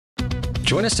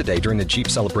Join us today during the Jeep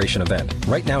Celebration event.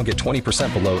 Right now, get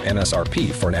 20% below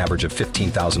MSRP for an average of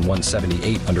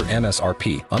 $15,178 under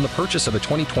MSRP on the purchase of a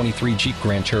 2023 Jeep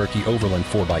Grand Cherokee Overland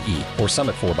 4xE or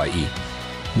Summit 4xE.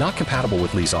 Not compatible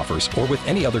with lease offers or with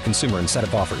any other consumer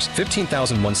incentive offers.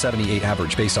 $15,178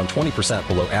 average based on 20%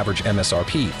 below average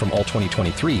MSRP from all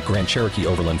 2023 Grand Cherokee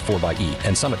Overland 4xE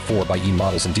and Summit 4xE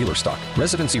models in dealer stock.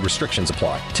 Residency restrictions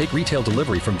apply. Take retail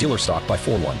delivery from dealer stock by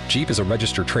 4/1. Jeep is a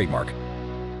registered trademark.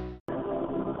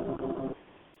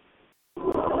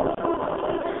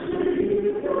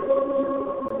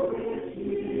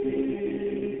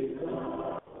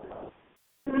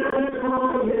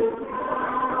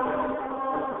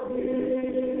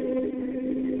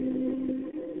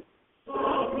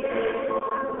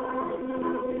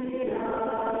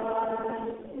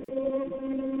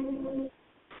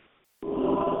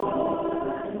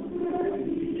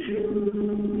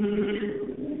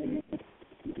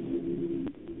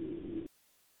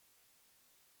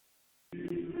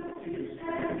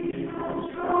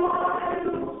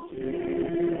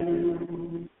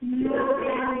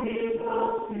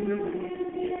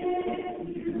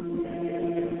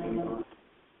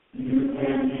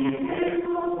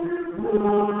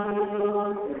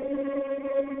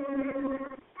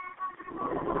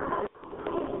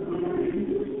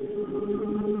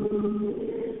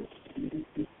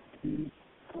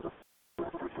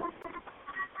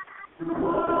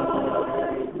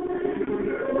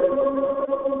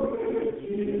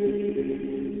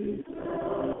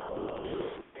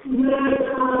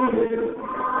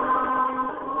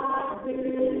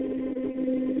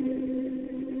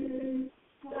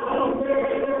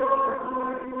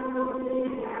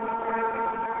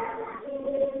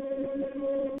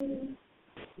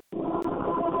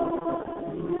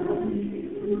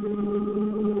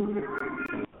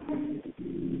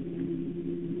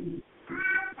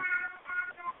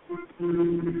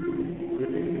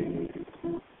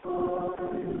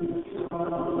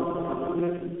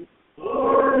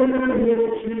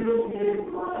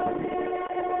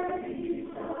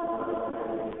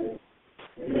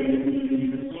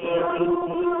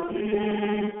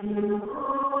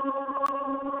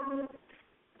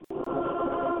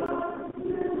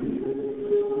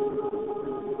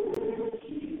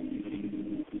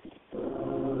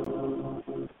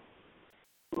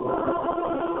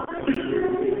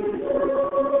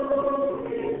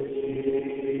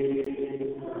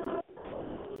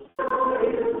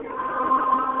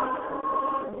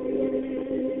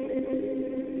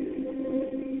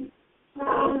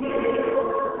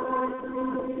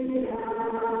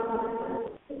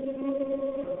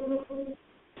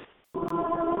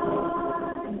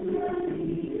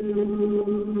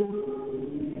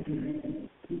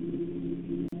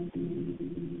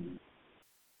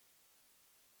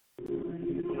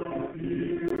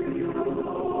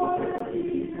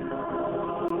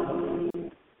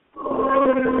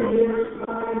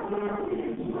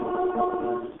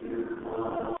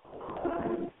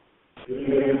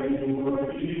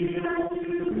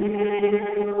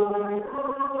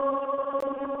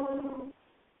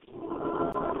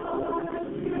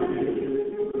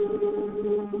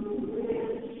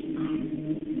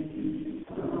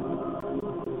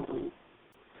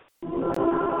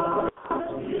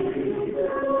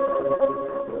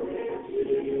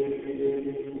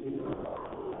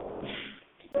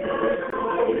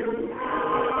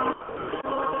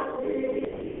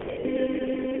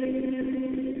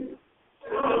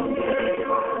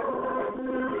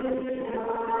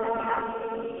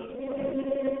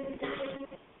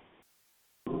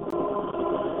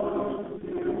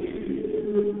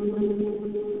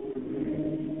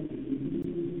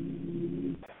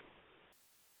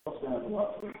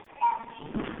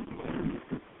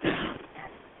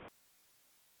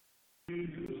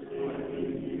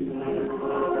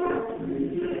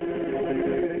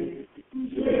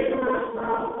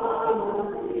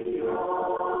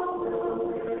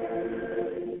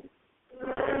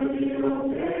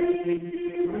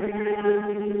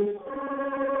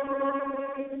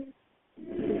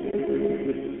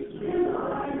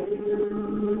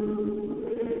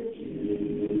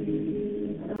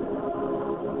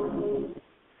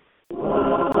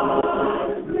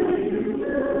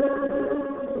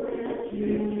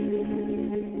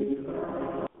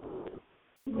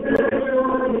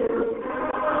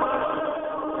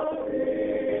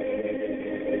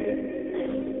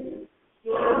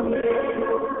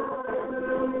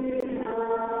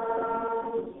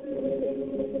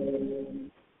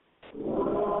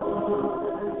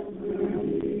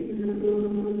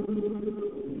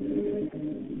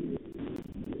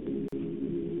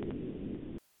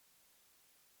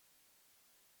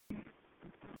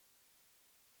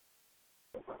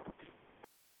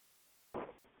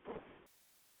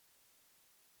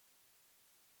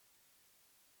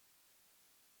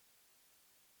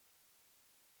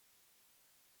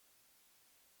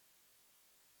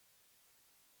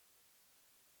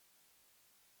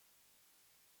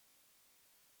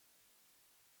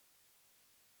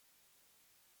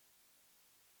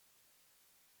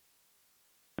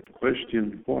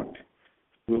 question, what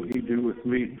will he do with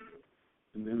me?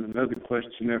 And then another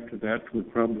question after that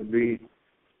would probably be,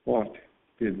 what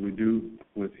did we do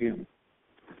with him?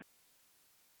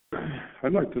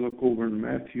 I'd like to look over in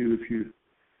Matthew, if you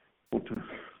want to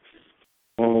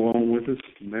follow along with us.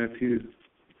 Matthew,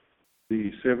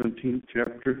 the 17th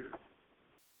chapter.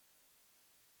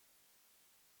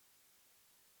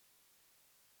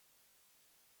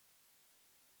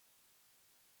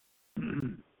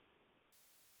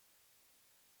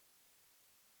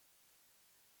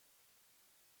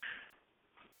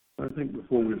 I think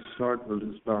before we start, we'll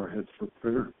just bow our heads for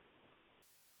prayer.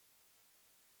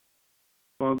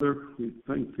 Father, we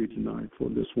thank Thee tonight for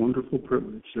this wonderful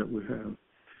privilege that we have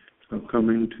of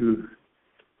coming to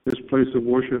this place of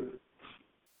worship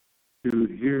to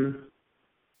hear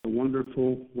the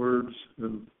wonderful words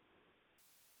of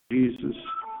Jesus,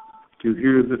 to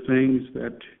hear the things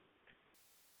that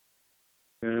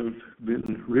have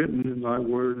been written in Thy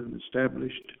Word and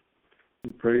established. We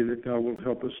pray that Thou will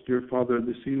help us, dear Father,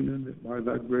 this evening, that by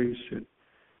Thy grace that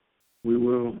we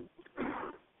will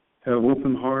have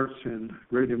open hearts and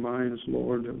ready minds,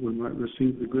 Lord, that we might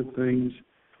receive the good things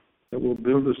that will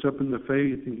build us up in the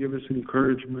faith and give us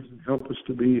encouragement and help us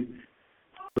to be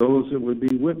those that would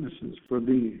be witnesses for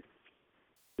Thee.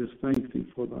 Just thank Thee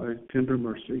for Thy tender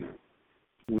mercy.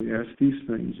 We ask these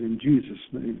things in Jesus'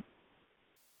 name.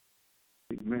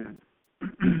 Amen.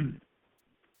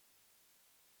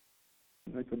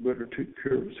 I think I better take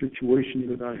care of a situation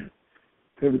that I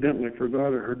evidently forgot.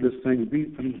 I heard this thing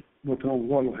beep, and we'll tell them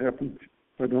what will happen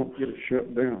if I don't get it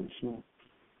shut down. So I'm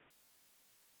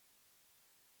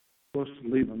supposed to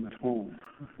leave them at home.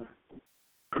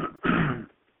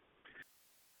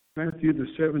 Matthew, the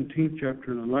 17th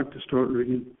chapter, and I'd like to start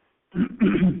reading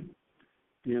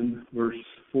in verse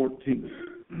 14.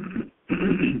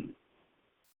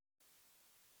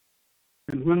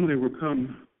 And when they were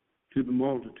come to the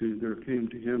multitude, there came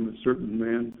to him a certain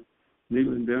man,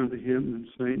 kneeling down to him and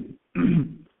saying,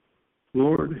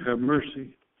 Lord, have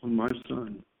mercy on my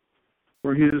son,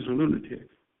 for he is a lunatic,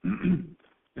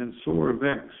 and sore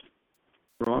vexed,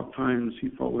 for oft times he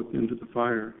falleth into the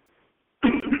fire,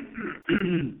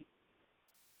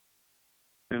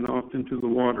 and oft into the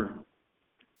water.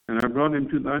 And I brought him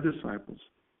to thy disciples,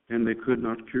 and they could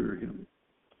not cure him.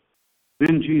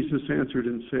 Then Jesus answered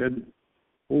and said,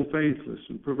 O faithless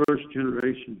and perverse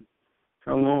generation,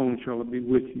 how long shall I be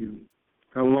with you?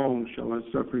 How long shall I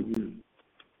suffer you?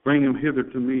 Bring him hither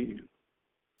to me.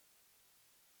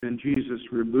 And Jesus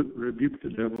rebuked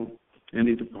the devil, and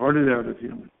he departed out of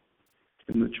him.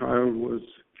 And the child was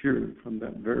cured from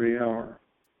that very hour.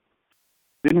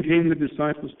 Then came the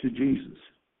disciples to Jesus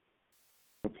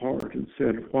apart and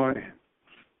said, Why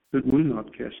did we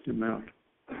not cast him out?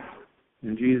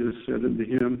 And Jesus said unto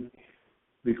him,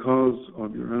 Because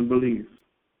of your unbelief.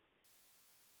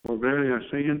 For verily I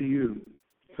say unto you,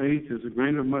 faith is a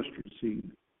grain of mustard seed.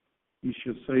 Ye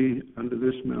shall say unto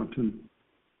this mountain,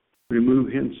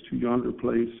 Remove hence to yonder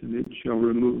place, and it shall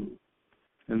remove,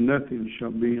 and nothing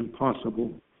shall be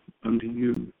impossible unto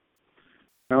you.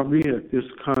 Howbeit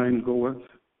this kind goeth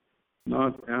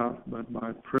not out but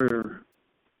by prayer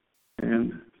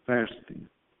and fasting.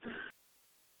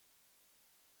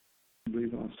 I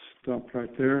believe I'll stop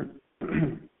right there.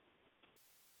 I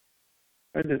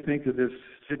had to think of this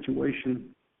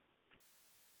situation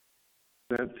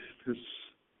that this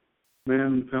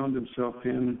man found himself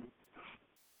in.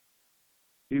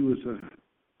 He was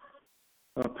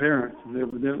a parent, and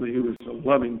evidently he was a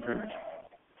loving parent.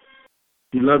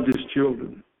 He loved his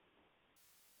children.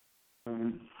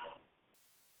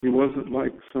 He wasn't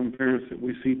like some parents that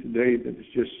we see today that is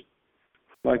just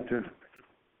like to,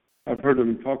 I've heard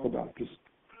them talk about, just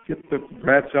get the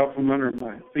brats out from under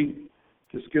my feet.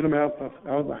 Just get them out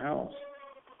of the house.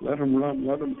 Let them run,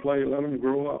 let them play, let them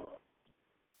grow up.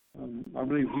 I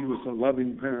believe he was a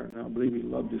loving parent. I believe he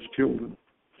loved his children.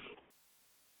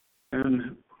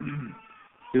 And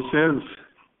it says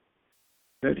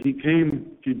that he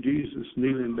came to Jesus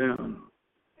kneeling down,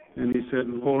 and he said,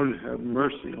 Lord, have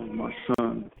mercy on my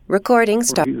son. Recording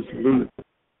stop. He is a lunatic,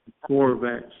 sore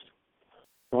vexed.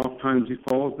 Oft times he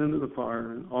falls into the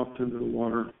fire and oft into the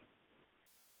water.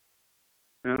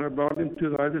 And I brought him to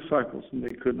thy disciples, and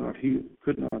they could not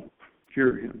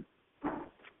cure him.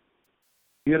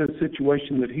 He had a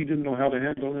situation that he didn't know how to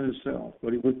handle in himself,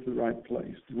 but he went to the right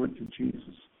place. He went to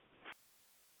Jesus.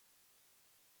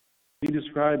 He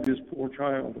described his poor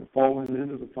child falling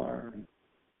into the fire, and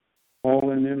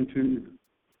falling into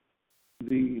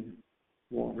the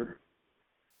water.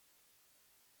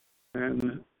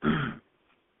 And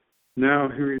now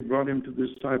here he brought him to the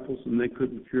disciples, and they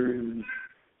couldn't cure him. And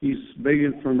he's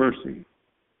begging for mercy.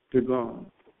 to God.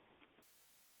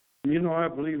 You know, I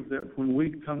believe that when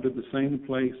we come to the same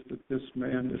place that this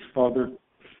man, his father,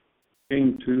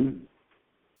 came to,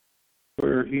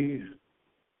 where he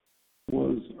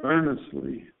was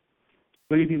earnestly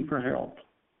pleading for help.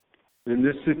 In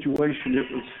this situation,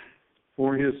 it was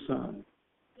for his son.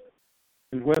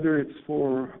 And whether it's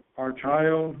for our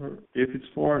child, or if it's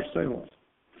for ourselves,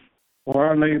 or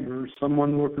our neighbor,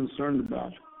 someone we're concerned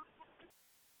about,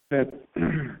 that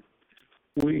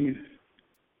we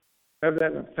have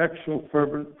that effectual,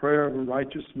 fervent prayer of a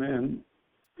righteous man.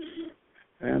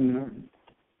 And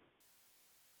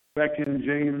back in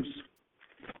James,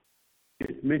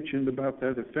 it mentioned about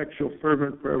that effectual,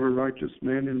 fervent prayer of a righteous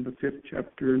man in the 5th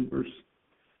chapter in verse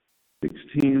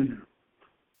 16.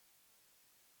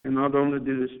 And not only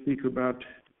did it speak about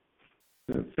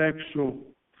the effectual,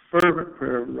 fervent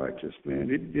prayer of a righteous man,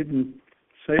 it didn't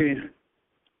say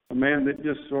a man that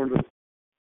just sort of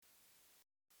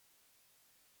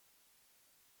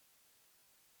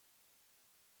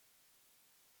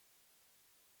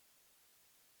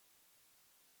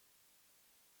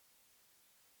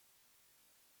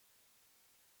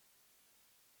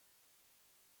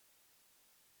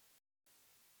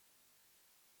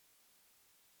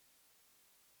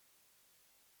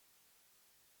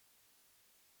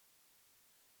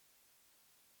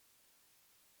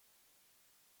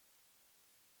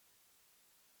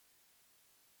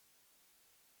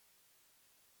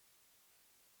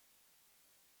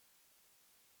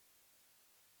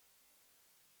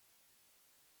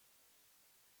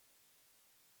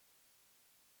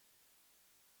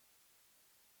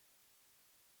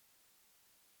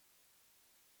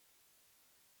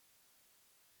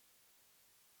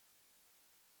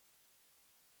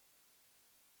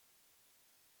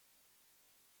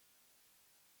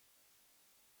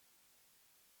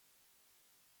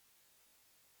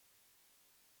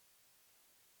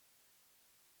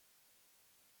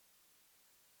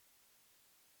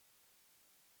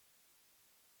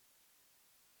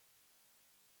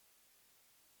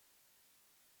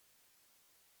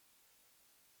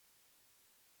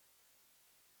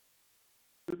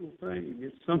little thing.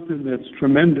 It's something that's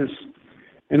tremendous.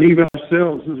 And even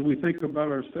ourselves, as we think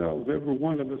about ourselves, every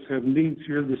one of us have needs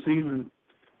here this evening.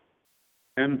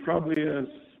 And probably as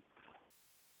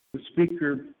the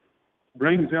speaker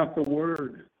brings out the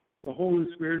word, the Holy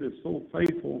Spirit is so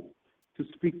faithful to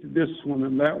speak to this one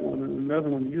and that one and another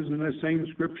one, using the same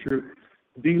scripture,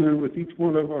 dealing with each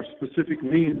one of our specific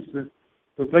needs,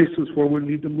 the places where we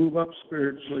need to move up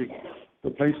spiritually, the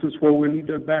places where we need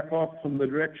to back off from the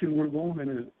direction we're going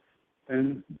in,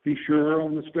 and be sure we're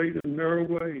on the straight and narrow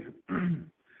way.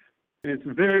 It's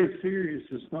very serious.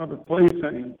 It's not a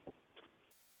plaything.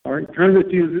 Our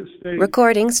eternity is at stake.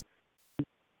 Recordings.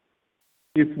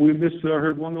 If we miss, I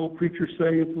heard one old preacher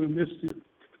say, if we missed it,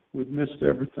 we've missed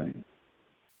everything.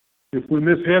 If we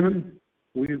miss heaven,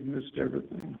 we've missed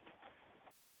everything.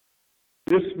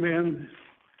 This man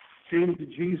came to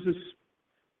Jesus,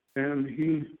 and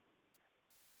he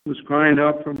was crying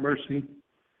out for mercy.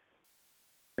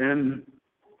 And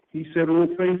he said, "O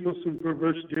faithless and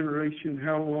perverse generation,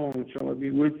 how long shall I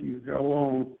be with you? How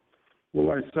long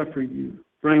will I suffer you?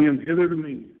 Bring him hither to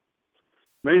me.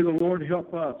 May the Lord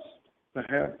help us to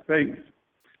have faith."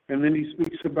 And then he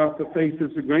speaks about the faith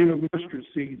as a grain of mustard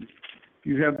seed. If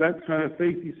you have that kind of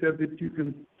faith, he said, that you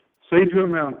can say to a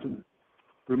mountain,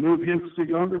 "Remove hence to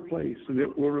yonder place," and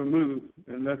it will remove,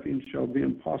 and nothing shall be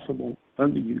impossible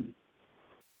unto you.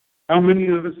 How many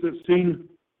of us have seen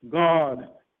God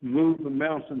move the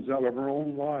mountains out of our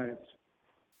own lives?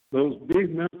 Those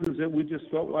big mountains that we just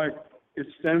felt like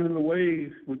it's standing in the way,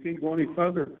 we can't go any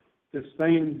further. This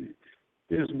thing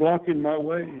is blocking my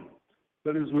way.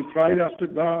 But as we cried out to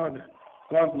God,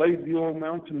 God laid the old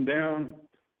mountain down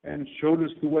and showed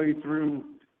us the way through,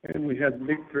 and we had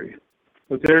victory.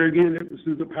 But there again, it was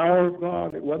through the power of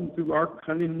God. It wasn't through our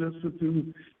cunningness or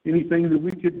through anything that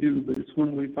we could do, but it's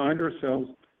when we find ourselves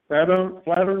flat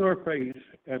on our face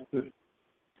at the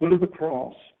foot of the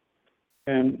cross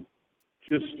and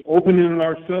just opening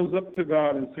ourselves up to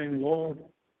God and saying, "Lord,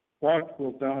 what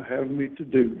wilt thou have me to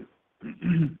do?"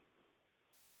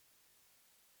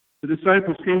 The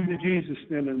disciples came to Jesus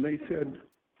then, and they said,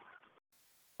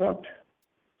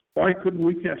 "Why couldn't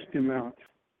we cast him out?"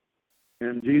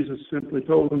 And Jesus simply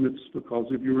told them, "It's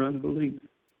because of your unbelief."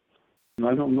 And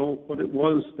I don't know what it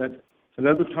was that at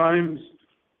other times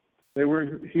they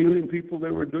were healing people,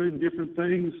 they were doing different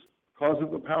things because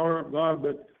of the power of God,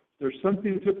 but there's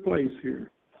something took place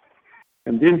here.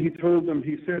 And then he told them,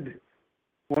 he said,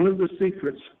 one of the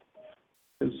secrets,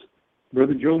 as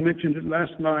Brother Joe mentioned it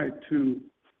last night, to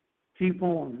keep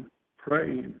on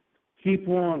praying, keep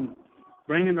on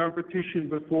bringing our petition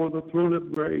before the throne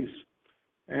of grace.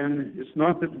 And it's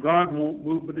not that God won't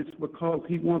move, but it's because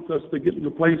He wants us to get in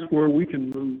a place where we can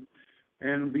move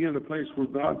and be in a place where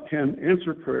God can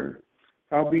answer prayer.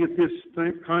 Howbeit this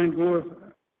kind goeth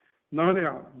not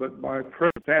out, but by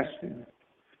prayer and fasting.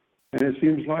 And it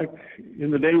seems like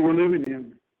in the day we're living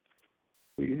in,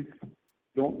 we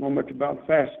don't know much about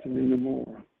fasting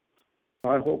anymore.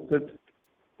 I hope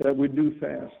that we do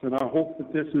fast, and I hope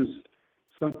that this is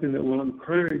something that will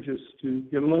encourage us to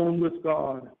get along with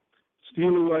God,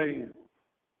 steal away,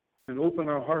 and open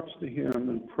our hearts to Him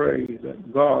and pray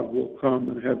that God will come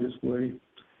and have His way.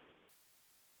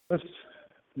 Let's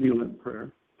kneel in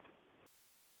prayer.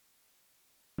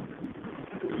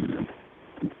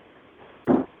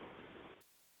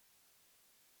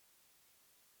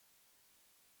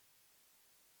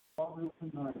 Father,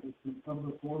 tonight as we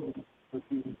come before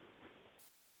you,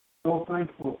 so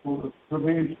thankful for the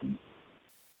provision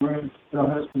where Thou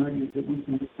hast made that we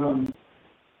can become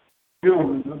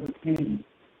children of the King.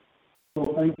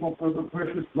 So thankful for the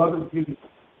precious blood of Jesus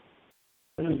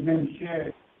that has been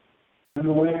shed and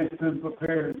the way it's been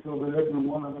prepared so that every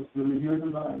one of us that are here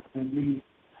tonight can be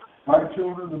our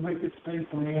children to make it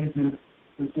safely into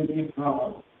the city of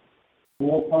God.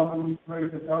 Oh, Father, we pray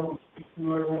that Thou will speak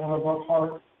to every one of our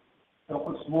hearts. Help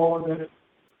us, Lord, that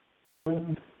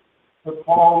when the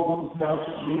call goes out,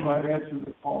 that we might answer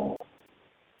the call,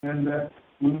 and that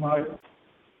we might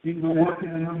see the working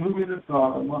and the moving of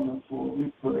God among us, Lord.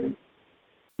 We pray.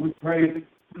 We pray that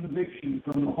conviction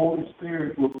from the Holy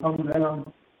Spirit will come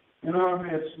down in our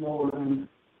midst, Lord, and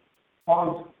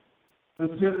cause the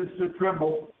sinners to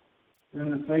tremble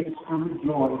and the saints to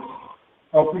rejoice.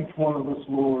 Help each one of us,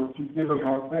 Lord, to give of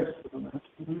our best to the Master.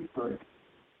 We pray.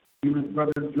 Even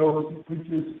Brother Joe, as he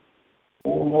preaches, oh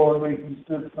Lord, may He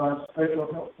send our special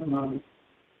help tonight.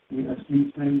 We ask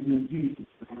these things in Jesus'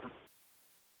 name.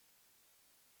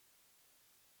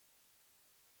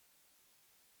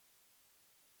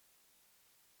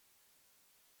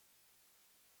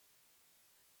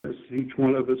 As each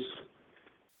one of us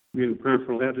be in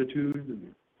prayerful attitude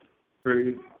and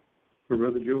pray for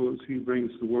Brother Joe as he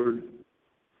brings the word.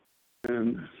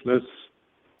 And let's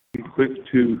be quick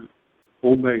to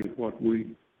obey what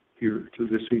we hear to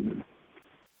this evening.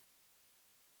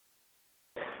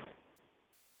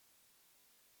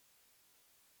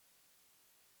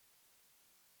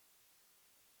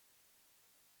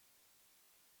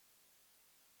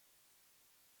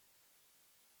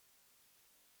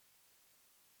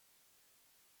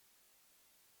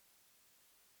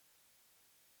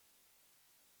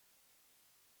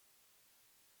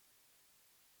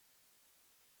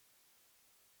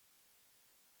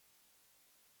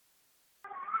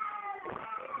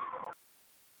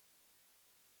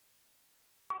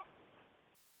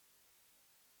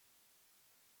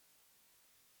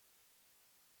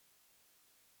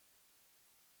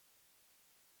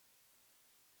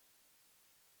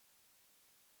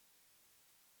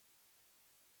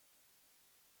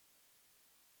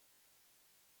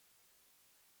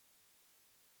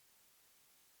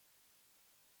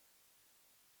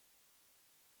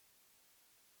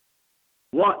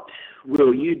 What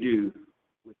will you do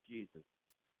with Jesus?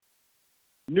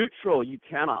 Neutral you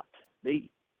cannot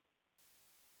be.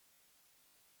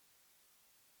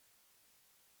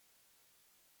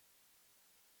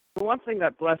 The one thing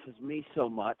that blesses me so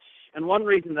much, and one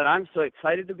reason that I'm so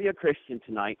excited to be a Christian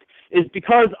tonight, is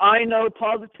because I know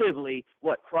positively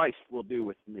what Christ will do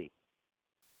with me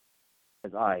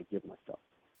as I give myself.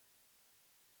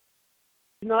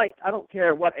 Tonight, I don't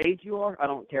care what age you are. I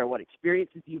don't care what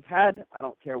experiences you've had. I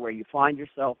don't care where you find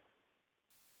yourself.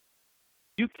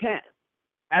 You can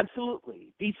absolutely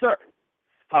be certain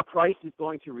how Christ is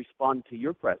going to respond to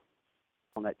your presence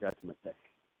on that judgment day.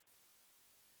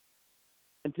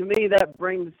 And to me, that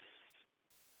brings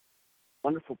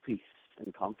wonderful peace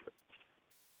and comfort.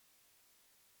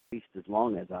 Peace as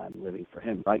long as I'm living for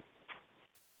Him, right?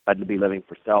 If I had to be living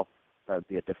for self, that would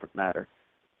be a different matter.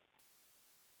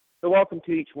 So welcome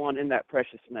to each one in that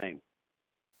precious name.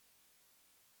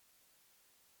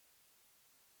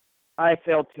 I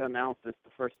failed to announce this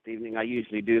the first evening. I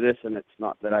usually do this, and it's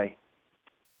not that I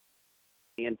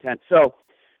intent. So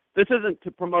this isn't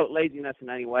to promote laziness in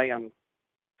any way. I'm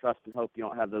trust and hope you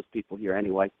don't have those people here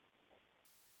anyway.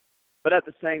 But at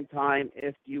the same time,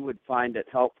 if you would find it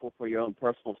helpful for your own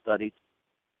personal studies,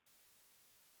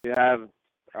 you have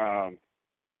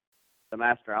the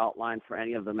master outline for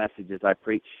any of the messages I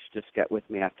preach. Just get with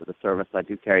me after the service. I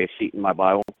do carry a sheet in my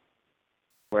Bible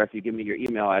where if you give me your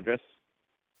email address,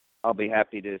 I'll be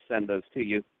happy to send those to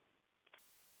you.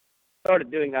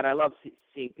 started doing that. I love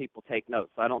seeing people take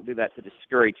notes. I don't do that to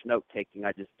discourage note-taking.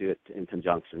 I just do it in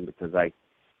conjunction because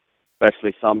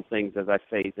especially some things as I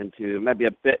phase into maybe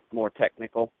a bit more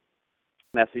technical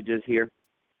messages here.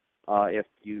 If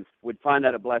you would find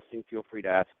that a blessing, feel free to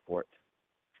ask for it.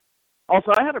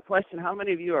 Also, I had a question. How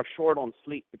many of you are short on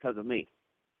sleep because of me?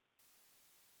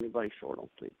 Anybody short on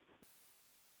sleep?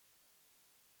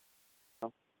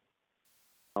 No?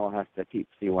 I'll have to keep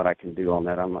seeing what I can do on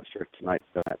that. I'm not sure tonight's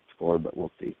going to score, but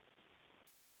we'll see.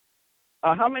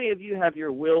 How many of you have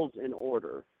your wills in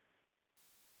order?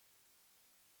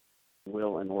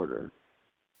 Will in order.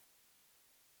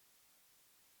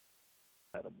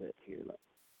 That a bit here.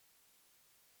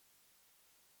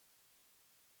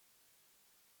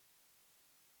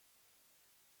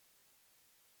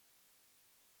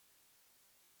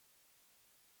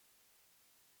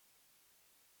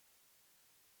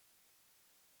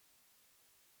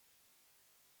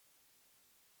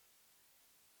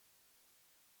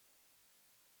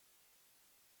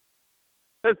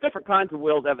 There's different kinds of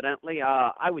wills, evidently.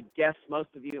 I would guess most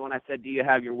of you, when I said, do you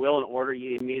have your will in order,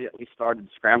 you immediately started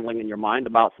scrambling in your mind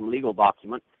about some legal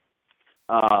document.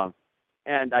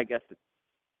 And I guess it's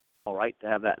all right to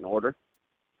have that in order.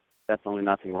 Definitely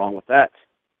nothing wrong with that.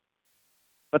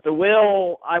 But the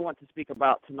will I want to speak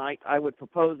about tonight, I would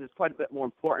propose, is quite a bit more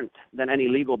important than any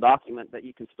legal document that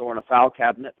you can store in a file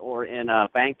cabinet or in a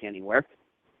bank anywhere.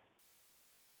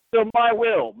 So my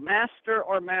will, master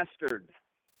or mastered?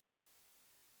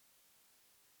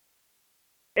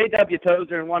 A.W.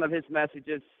 Tozer, in one of his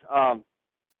messages,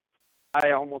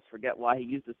 I almost forget why he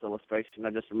used this illustration. I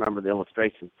just remember the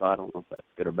illustration, so I don't know if that's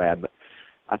good or bad, but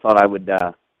I thought I would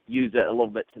use it a little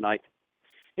bit tonight.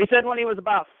 He said when he was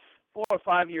about 4 or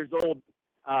 5 years old,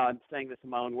 I'm saying this in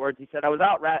my own words, he said, I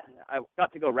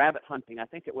got to go rabbit hunting, I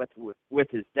think it was with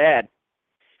his dad.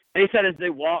 And he said as they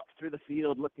walked through the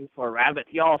field looking for a rabbit,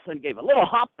 he all of a sudden gave a little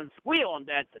hop and squeal, and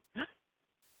Dad said,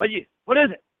 what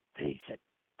is it? And he said,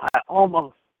 I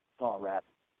almost saw a rabbit.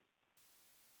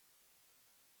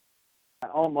 I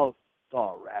almost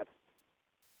saw a rabbit.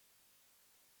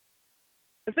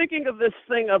 And thinking of this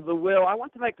thing of the will, I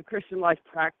want to make the Christian life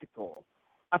practical.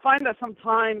 I find that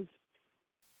sometimes,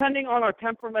 depending on our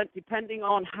temperament, depending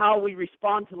on how we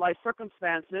respond to life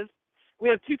circumstances, we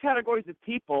have two categories of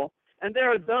people, and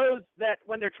there are those that,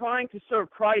 when they're trying to serve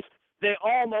Christ, they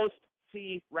almost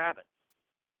see rabbits.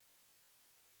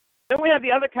 Then we have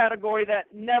the other category that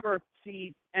never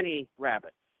sees any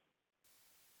rabbits.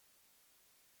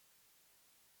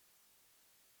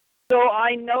 So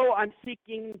I know I'm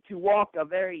seeking to walk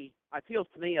it feels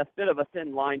to me, a bit of a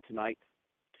thin line tonight.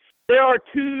 There are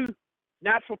two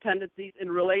natural tendencies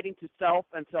in relating to self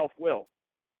and self-will.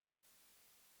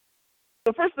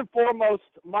 So first and foremost,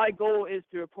 my goal is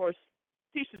to, of course,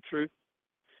 teach the truth,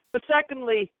 but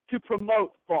secondly, to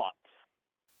promote thought.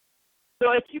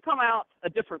 So if you come out a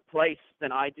different place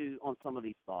than I do on some of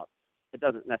these thoughts, it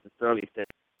doesn't necessarily fit,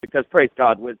 because, praise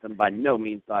God, wisdom by no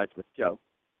means dies with Joe.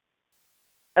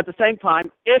 At the same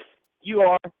time, if you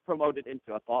are promoted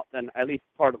into a thought, then at least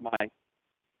part of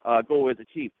my goal is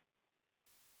achieved.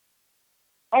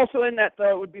 Also in that,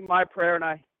 though, it would be my prayer, and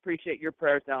I appreciate your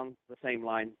prayers down the same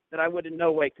line, that I would in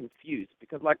no way confuse,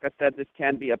 because like I said, this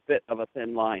can be a bit of a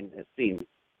thin line, it seems,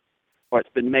 or it's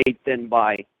been made thin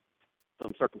by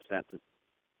some circumstances.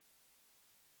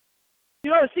 You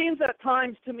know, it seems at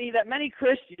times to me that many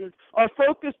Christians are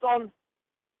focused on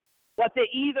what they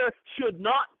either should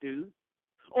not do,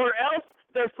 or else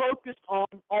they're focused on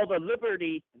all the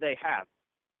liberty they have.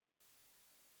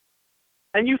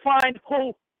 And you find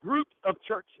whole groups of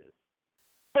churches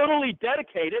totally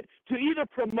dedicated to either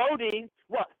promoting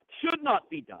what should not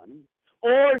be done,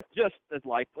 or just as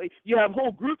likely, you have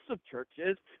whole groups of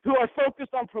churches who are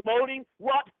focused on promoting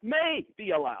what may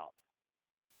be allowed.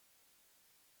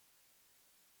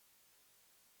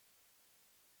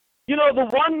 You know, the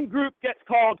one group gets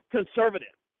called conservative.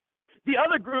 The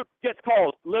other group gets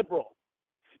called liberal.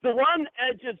 The one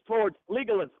edges towards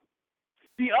legalism.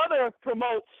 The other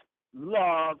promotes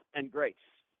love and grace.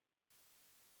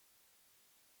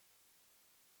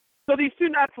 So these two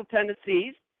natural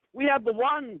tendencies, we have the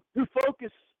one who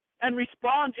focus and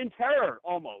respond in terror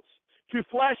almost to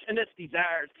flesh and its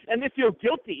desires, and they feel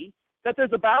guilty that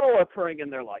there's a battle occurring in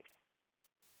their life.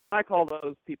 I call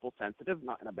those people sensitive,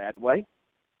 not in a bad way.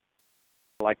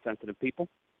 I like sensitive people.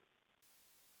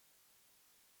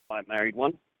 I married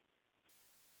one.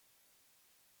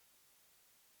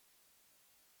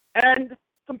 And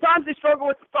sometimes they struggle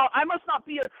with the thought, I must not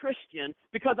be a Christian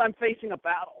because I'm facing a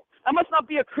battle. I must not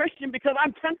be a Christian because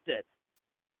I'm tempted.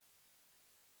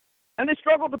 And they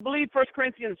struggle to believe 1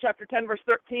 Corinthians chapter 10, verse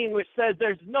 13, which says,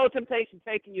 there's no temptation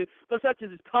taking you, but such as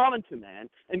is common to man,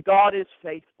 and God is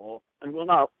faithful, and will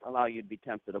not allow you to be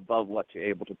tempted above what you're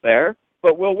able to bear,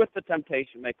 but will with the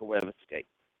temptation make a way of escape.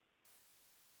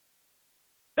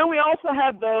 Then we also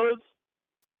have those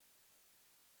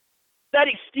that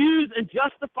excuse and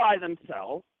justify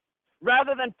themselves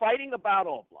rather than fighting the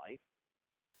battle of life.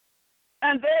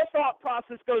 And their thought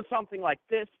process goes something like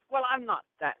this: well, I'm not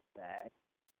that bad.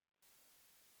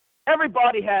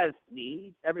 Everybody has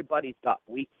needs. Everybody's got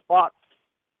weak spots.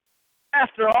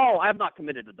 After all, I have not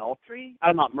committed adultery. I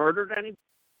have not murdered anybody.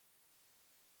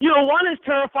 One is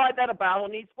terrified that a battle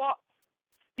needs fought.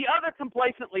 The other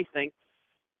complacently thinks,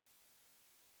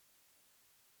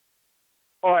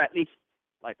 or at least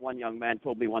like one young man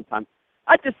told me one time,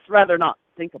 I'd just rather not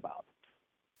think about it.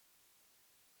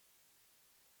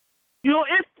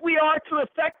 If we are to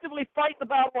effectively fight the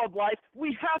battle of life,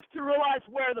 we have to realize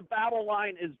where the battle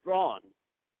line is drawn.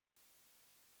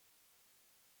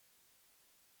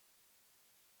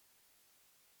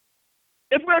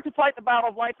 If we're to fight the battle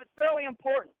of life, it's fairly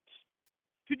important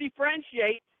to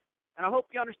differentiate, and I hope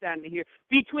you understand me here,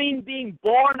 between being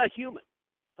born a human,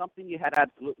 something you had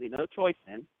absolutely no choice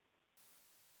in,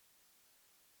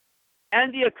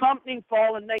 and the accompanying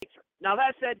fallen nature. Now,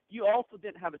 that said, you also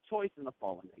didn't have a choice in the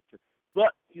fallen nature,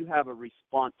 but you have a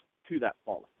response to that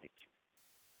fallen nature.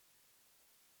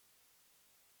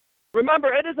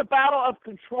 Remember, it is a battle of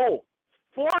control,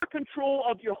 for control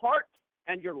of your heart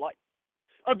and your life,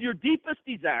 of your deepest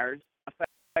desires,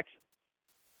 affections.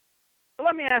 So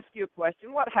let me ask you a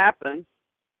question. What happens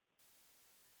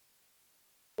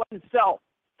when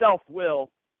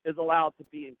self-will is allowed to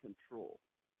be in control?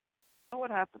 You know what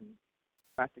happens?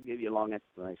 I have to give you a long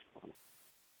explanation on it.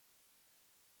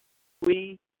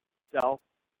 We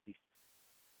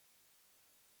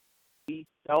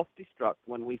self-destruct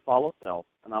when we follow self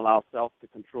and allow self to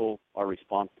control our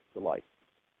response to life.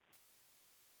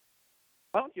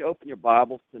 Why don't you open your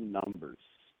Bibles to Numbers?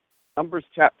 Numbers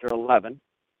chapter 11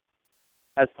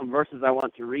 has some verses I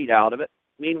want to read out of it.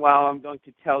 Meanwhile, I'm going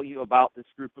to tell you about this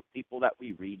group of people that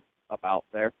we read about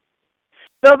there.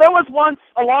 So there was once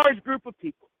a large group of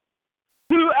people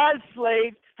who, as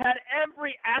slaves, had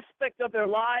every aspect of their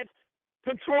lives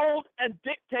controlled and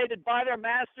dictated by their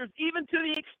masters, even to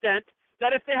the extent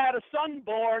that if they had a son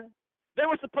born, they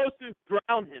were supposed to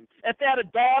drown him. If they had a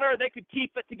daughter, they could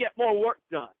keep it to get more work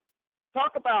done.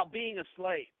 Talk about being a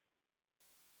slave.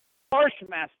 Harsh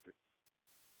masters.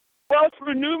 Well,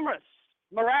 through numerous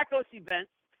miraculous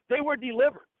events, they were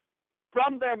delivered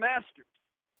from their masters.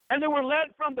 And they were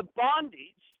led from the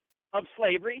bondage of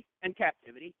slavery and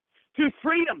captivity to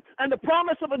freedom and the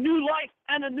promise of a new life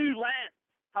and a new land.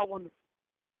 How wonderful.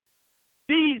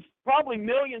 These probably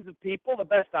millions of people, the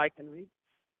best I can read,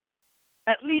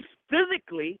 at least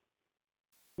physically,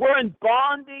 were in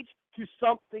bondage to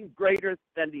something greater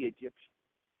than the Egyptians.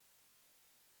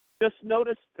 Just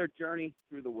notice their journey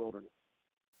through the wilderness.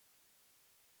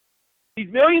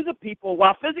 These millions of people,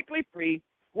 while physically free,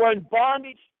 were in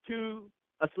bondage to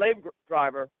a slave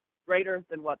driver greater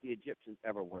than what the Egyptians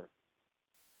ever were.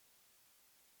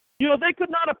 They could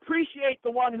not appreciate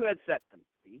the one who had set them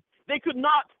free. They could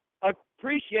not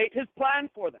appreciate his plan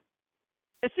for them.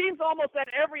 It seems almost at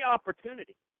every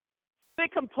opportunity they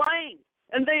complained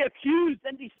and they accused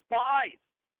and despised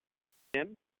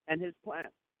him and his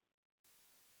plan.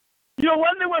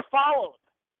 When they were followed,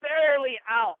 fairly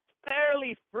out,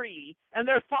 fairly free, and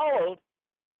they're followed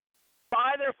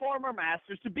by their former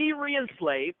masters to be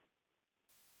re-enslaved,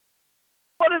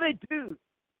 what do?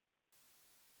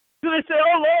 Do they say,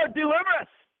 oh, Lord, deliver us?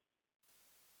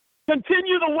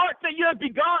 Continue the work that you have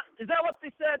begun. Is that what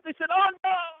they said? They said, oh,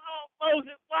 no,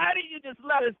 Moses, why didn't you just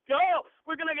let us go?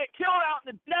 We're going to get killed out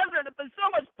in the desert. It'd been so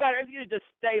much better if you just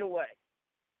stayed away.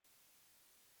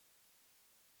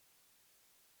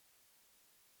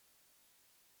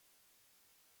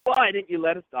 Why didn't you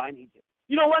let us die in Egypt?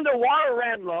 When the water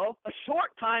ran low, a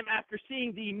short time after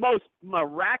seeing the most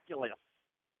miraculous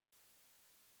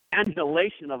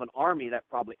annihilation of an army that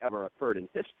probably ever occurred in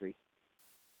history,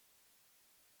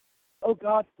 oh,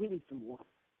 God, we need some water.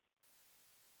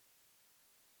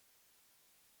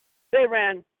 They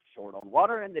ran short on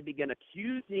water, and they began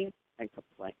accusing and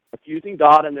complaining, accusing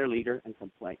God and their leader and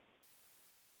complaining.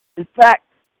 In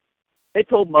fact, they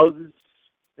told Moses,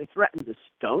 they threatened to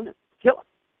stone him, kill him,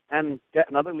 and get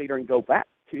another leader and go back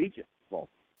to Egypt. Well,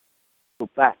 go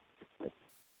back.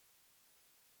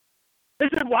 They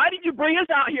said, why did you bring us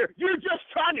out here? You're just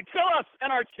trying to kill us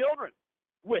and our children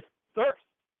with thirst.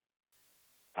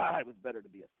 It was better to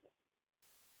be a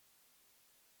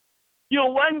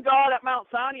slave. When God at Mount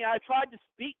Sinai tried to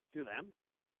speak to them,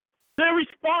 They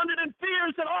responded in fear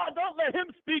and said, "Oh, don't let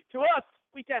him speak to us.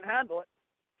 We can't handle it."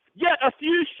 Yet a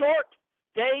few short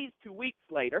days to weeks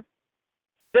later,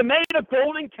 they made a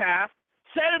golden calf,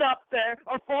 set it up there,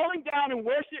 are falling down and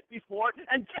worship before it,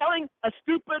 and telling a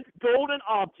stupid golden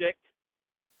object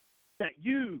that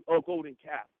you, O golden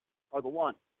calf, are the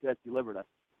one who has delivered us.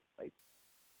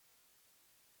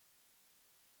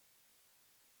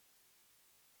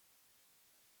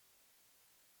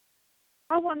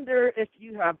 I wonder if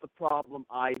you have the problem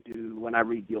I do when I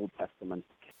read the Old Testament.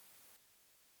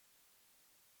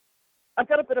 I've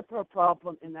got a bit of a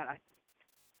problem in that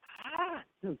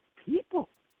those people.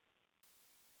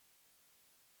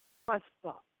 I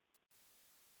stop.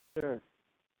 Sure.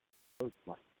 Those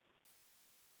life.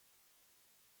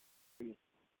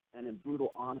 And in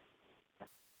brutal honesty.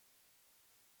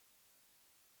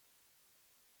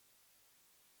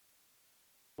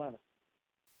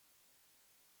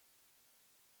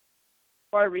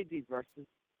 Before I read these verses,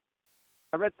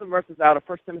 I read some verses out of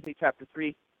 1 Timothy chapter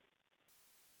 3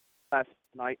 last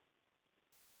night.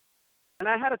 And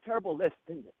I had a terrible list,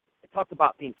 didn't it? It talked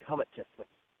about being covetous, but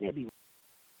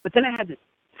then I had this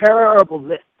terrible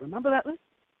list. Remember that list?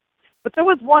 But there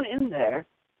was one in there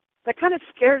that kind of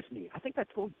scares me. I think I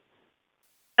told you.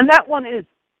 And that one is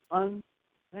unthankful.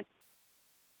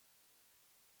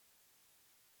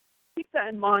 Keep that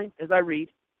in mind as I read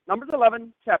Numbers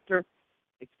 11,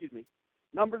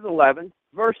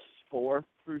 verse 4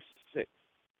 through 6.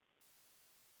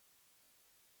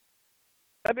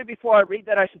 Maybe before I read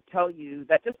that, I should tell you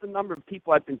that just the number of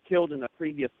people have been killed in the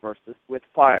previous verses with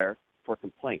fire for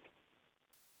complaint.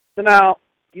 So now,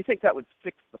 you think that would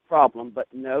fix the problem, but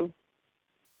no.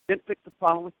 It didn't fix the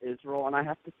problem with Israel, and I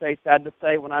have to say, sad to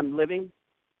say, when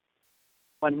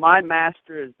my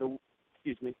master is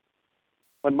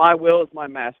when my will is my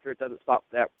master, it doesn't stop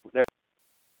there.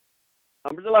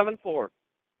 Numbers 11:4.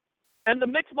 And the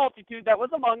mixed multitude that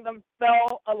was among them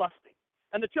fell a-lusting.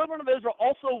 And the children of Israel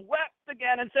also wept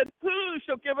again and said, "Who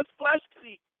shall give us flesh to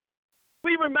eat?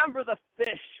 We remember the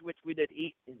fish which we did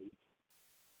eat in Egypt.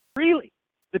 Really,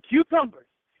 the cucumbers,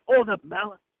 or the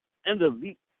melon, and the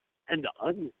leek, and the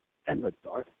onion, and the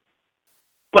garlic.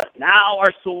 But now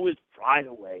our soul is dried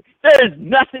away. There is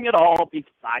nothing at all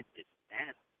besides this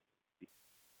manna."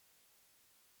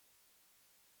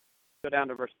 Go down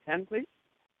to verse 10, please.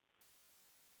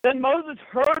 Then Moses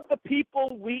heard the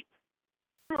people weep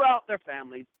throughout their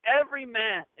families, every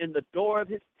man in the door of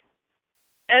his tent.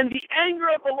 And the anger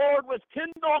of the Lord was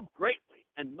kindled greatly,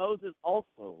 and Moses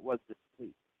also was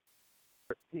displeased.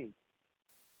 13.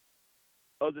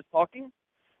 Moses talking,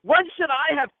 "When should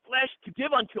I have flesh to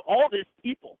give unto all this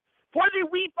people? For they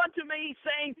weep unto me,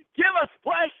 saying, Give us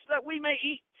flesh that we may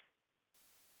eat."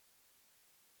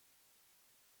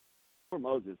 Poor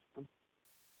Moses.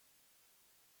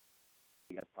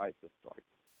 You got to price this story.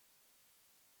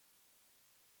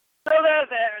 So they're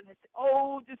there, and they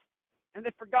say, and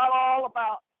they forgot all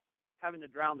about having to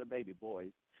drown their baby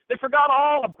boys. They forgot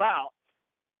all about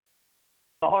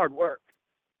the hard work.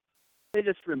 They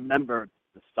just remembered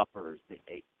the suppers they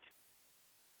ate.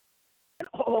 And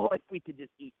if we could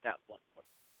just eat that one.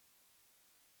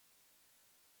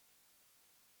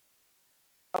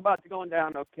 How about going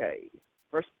down? Okay.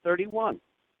 Verse 31.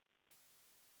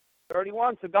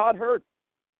 So God heard.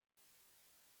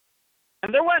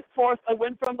 And there went forth a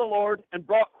wind from the Lord, and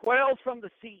brought quails from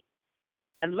the sea,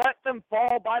 and let them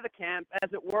fall by the camp,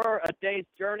 as it were a day's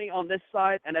journey on this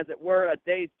side, and as it were a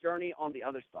day's journey on the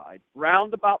other side,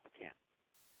 round about the camp,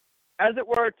 as it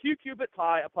were 2 cubits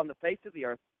high upon the face of the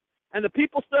earth. And the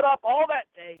people stood up all that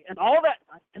day, and all that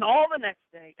night, and all the next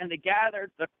day, and they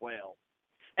gathered the quail.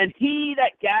 And he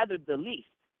that gathered the least,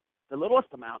 the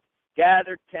littlest amount,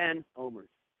 gathered 10 omers.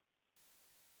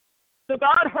 So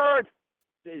God heard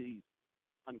these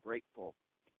ungrateful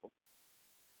people,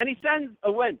 and he sends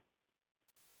a wind.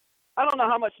 I don't know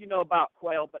how much you know about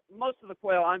quail, but most of the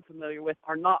quail I'm familiar with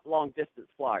are not long-distance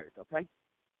flyers, okay?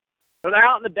 So they're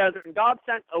out in the desert, and God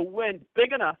sent a wind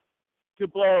big enough to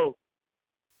blow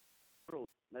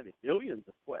maybe millions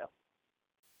of quail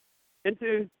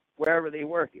into wherever they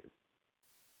were here.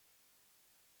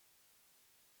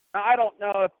 Now, I don't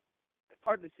know if it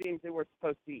hardly seems they were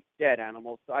supposed to eat dead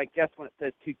animals, so I guess when it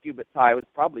says 2 cubits high, it was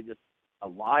probably just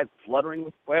alive, fluttering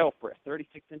with quail for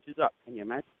 36 inches up. Can you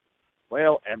imagine?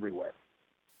 Quail everywhere.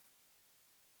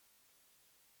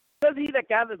 Says he that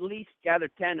gathered least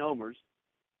gathered 10 omers.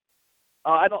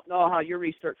 I don't know how your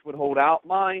research would hold out.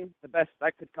 Mine, the best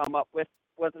I could come up with,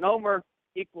 was an omer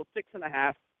equals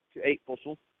 6.5 to 8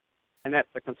 bushels, and that's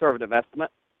the conservative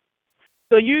estimate.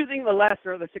 So using the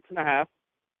lesser, the 6.5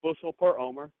 bushel per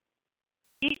omer,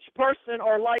 each person,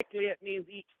 or likely it means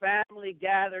each family,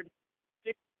 gathered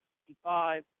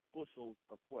 65 bushels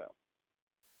of quail.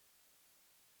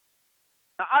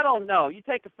 Now, I don't know. You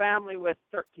take a family with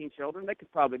 13 children, they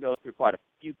could probably go through quite a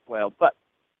few quail, but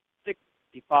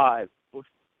 65 bushels.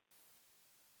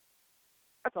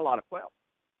 That's a lot of quail.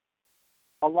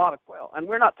 A lot of quail. And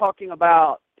we're not talking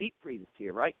about deep freezes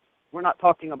here, right? We're not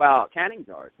talking about canning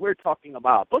jars. We're talking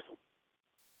about bushels.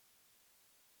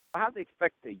 How do they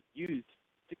expect to use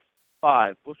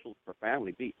 65 bushels per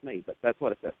family? Beats me, but that's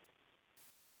what it says.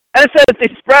 And it says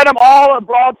they spread them all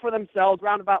abroad for themselves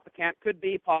round about the camp. Could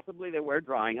be, possibly, they were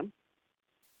drying them.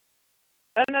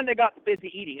 And then they got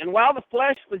busy eating. And while the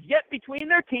flesh was yet between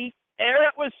their teeth, ere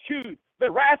it was chewed,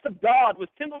 the wrath of God was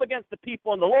kindled against the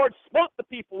people, and the Lord smote the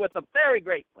people with a very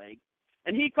great plague.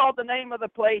 And he called the name of the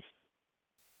place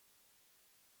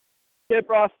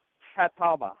Kibroth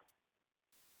Hattaavah,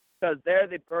 because there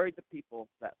they buried the people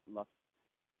that lust.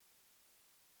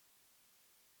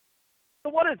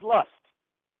 So what is lust?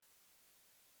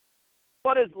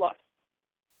 What is lust?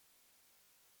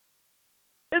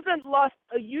 Isn't lust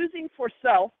a using for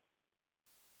self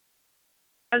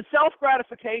and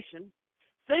self-gratification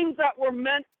things that were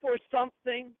meant for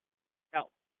something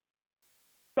else,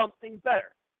 something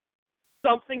better,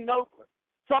 something nobler,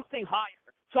 something higher,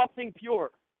 something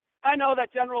purer? I know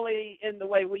that generally in the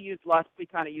way we use lust, we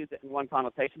kind of use it in one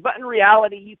connotation, but in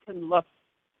reality, you can lust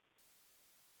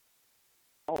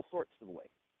all sorts of ways.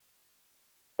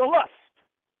 So lust,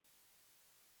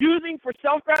 using for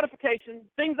self-gratification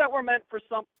things that were meant for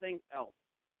something else.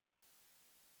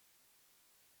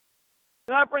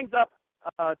 And that brings up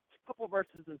a couple of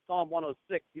verses in Psalm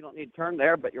 106. You don't need to turn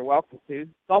there, but you're welcome to.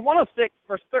 Psalm 106,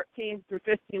 verse 13 through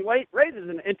 15, raises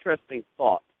an interesting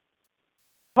thought.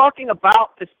 Talking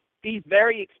about these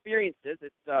very experiences,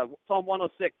 it's Psalm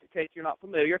 106, in case you're not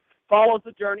familiar, follows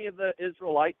the journey of the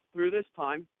Israelites through this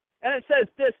time. And it says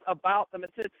this about them.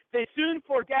 It says, they soon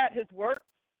forgot his works.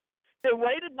 They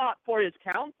waited not for his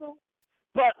counsel,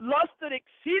 but lusted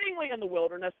exceedingly in the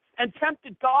wilderness and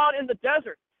tempted God in the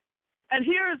desert. And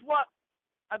here's what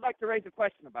I'd like to raise a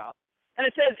question about. And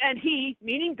it says, and he,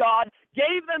 meaning God,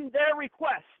 gave them their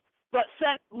request, but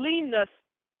sent leanness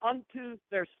unto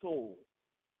their soul.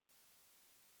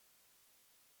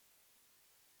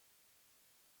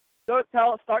 So it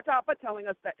starts out by telling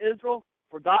us that Israel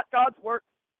forgot God's work.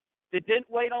 They didn't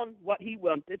wait on what he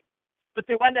wanted, but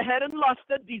they went ahead and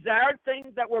lusted, desired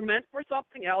things that were meant for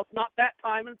something else, not that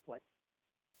time and place.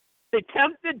 They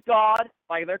tempted God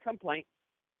by their complaints.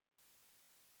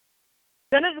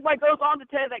 Then it goes on to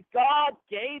tell you that God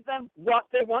gave them what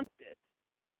they wanted,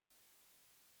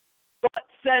 but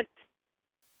sent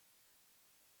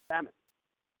famine.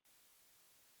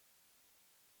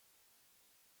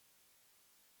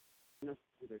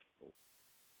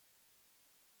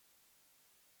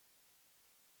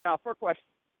 Now, for a question,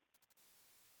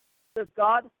 does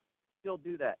God still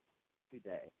do that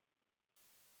today?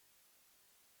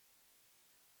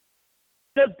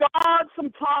 Does God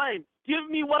sometimes give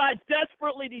me what I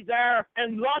desperately desire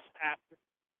and lust after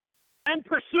and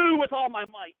pursue with all my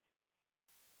might,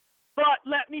 but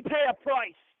let me pay a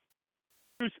price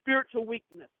through spiritual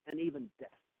weakness and even death?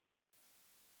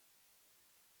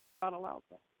 God allows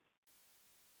that.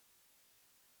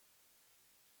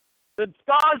 Does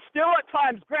God still at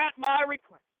times grant my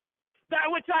request? That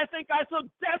which I think I so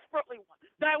desperately want.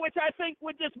 That which I think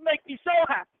would just make me so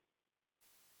happy.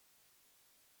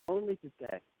 Only to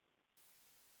say,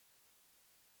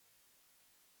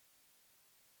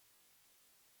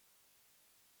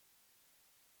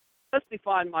 let's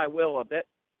define my will a bit.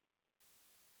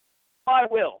 My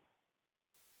will,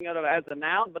 thinking of it as a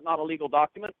noun, but not a legal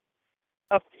document.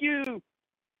 A few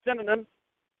synonyms: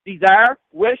 desire,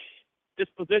 wish,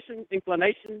 disposition,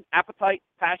 inclination, appetite,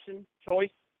 passion,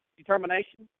 choice,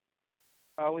 determination.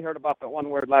 We heard about that one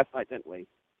word last night, didn't we?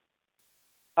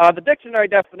 The dictionary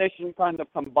definition kind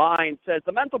of combined says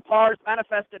the mental powers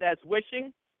manifested as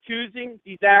wishing, choosing,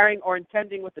 desiring, or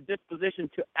intending with the disposition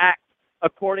to act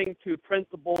according to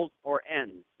principles or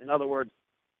ends. In other words,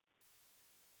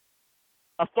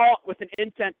 a thought with an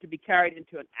intent to be carried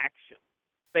into an action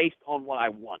based on what I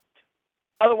want.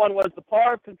 Another one was the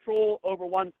power of control over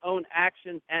one's own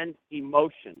actions and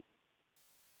emotions.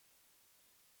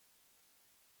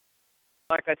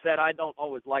 Like I said, I don't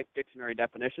always like dictionary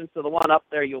definitions, so the one up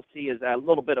there you'll see is a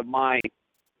little bit of my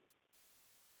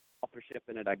authorship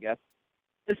in it, I guess.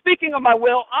 And speaking of my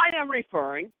will, I am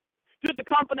referring to the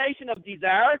combination of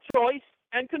desire, choice,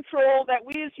 and control that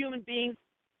we as human beings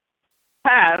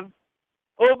have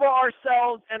over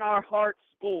ourselves and our heart's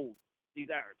goals,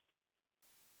 desires.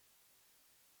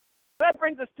 That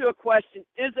brings us to a question: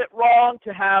 is it wrong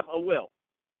to have a will?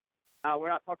 Now, we're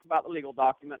not talking about the legal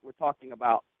document. We're talking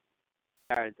about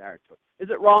desire choice. Is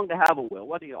it wrong to have a will?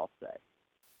 What do you all say?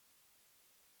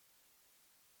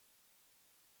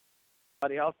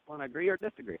 Anybody else want to agree or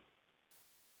disagree?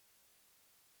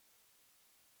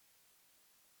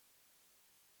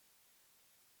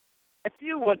 If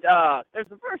you would, there's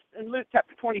a verse in Luke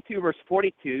chapter 22, verse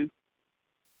 42.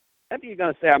 Maybe you're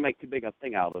going to say I make too big a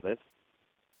thing out of this.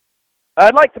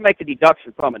 I'd like to make a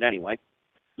deduction from it anyway.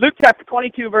 Luke chapter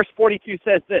 22, verse 42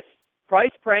 says this: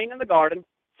 Christ praying in the garden,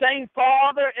 saying,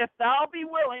 Father, if thou be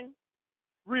willing,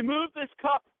 remove this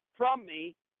cup from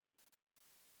me.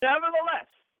 Nevertheless,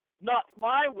 not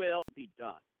my will be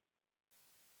done.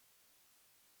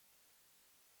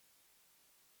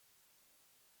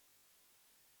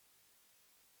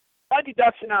 My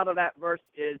deduction out of that verse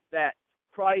is that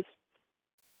Christ,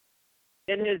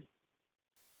 in his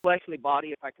fleshly body,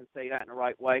 if I can say that in the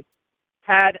right way,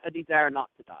 had a desire not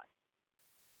to die.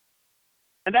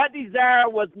 And that desire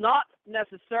was not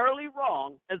necessarily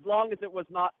wrong as long as it was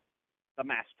not the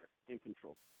master in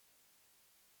control.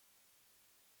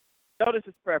 Notice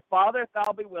his prayer: Father, if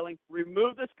thou be willing,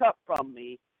 remove this cup from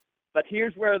me. But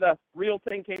here's where the real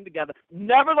thing came together.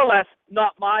 Nevertheless,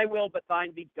 not my will, but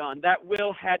thine be done. That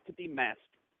will had to be mastered.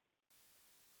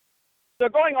 So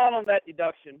going on that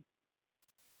deduction,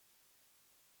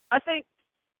 I think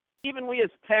even we as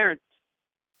parents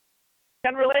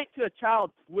can relate to a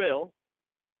child's will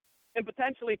in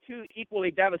potentially two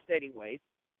equally devastating ways.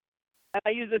 And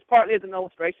I use this partly as an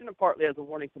illustration and partly as a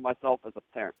warning to myself as a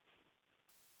parent.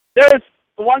 There's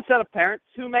the one set of parents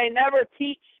who may never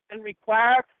teach and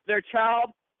require their child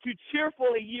to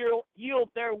cheerfully yield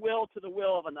their will to the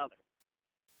will of another.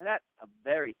 And that's a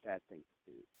very sad thing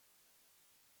to do.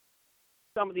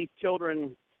 Some of these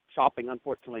children shopping,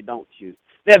 unfortunately, don't choose.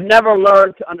 They've never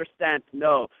learned to understand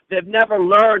no. They've never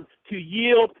learned to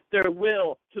yield their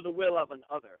will to the will of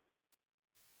another.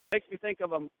 Makes me think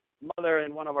of a mother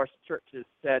in one of our churches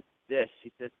said this.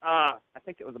 She said, I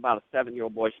think it was about a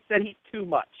 7-year-old boy. She said, he's too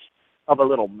much of a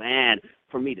little man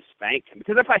for me to spank him,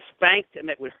 because if I spanked him,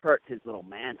 it would hurt his little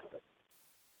manhood.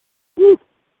 Woo!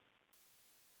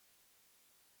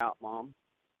 Out, Mom.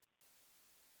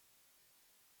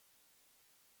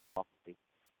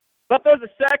 But there's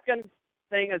a second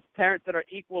thing as parents that are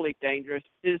equally dangerous,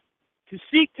 is to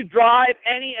seek to drive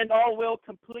any and all will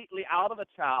completely out of a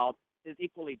child is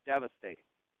equally devastating.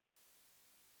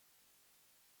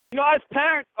 You know, as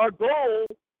parents, our goal,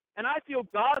 and I feel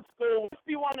God's goal, must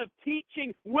be one of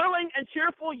teaching willing and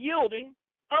cheerful yielding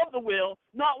of the will,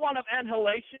 not one of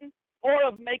annihilation or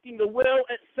of making the will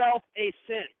itself a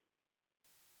sin.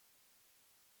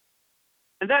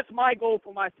 And that's my goal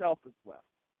for myself as well.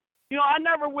 You know, I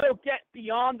never will get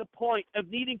beyond the point of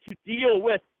needing to deal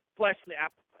with fleshly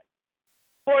appetite.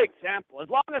 For example, as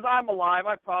long as I'm alive,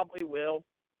 I probably will,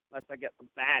 unless I get some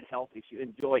bad health issue,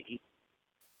 enjoy eating.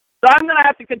 So I'm going to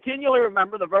have to continually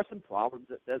remember the verse in Proverbs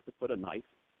that says to put a knife in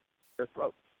your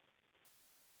throat.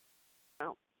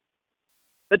 Now,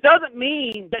 that doesn't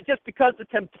mean that just because the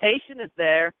temptation is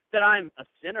there that I'm a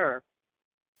sinner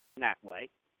in that way.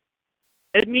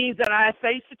 It means that I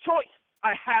face a choice.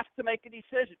 I have to make a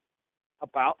decision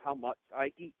about how much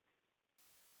I eat.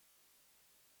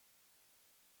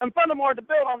 And furthermore, to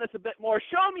build on this a bit more,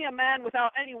 show me a man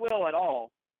without any will at all.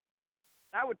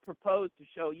 I would propose to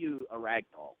show you a rag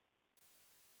doll.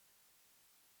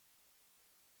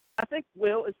 I think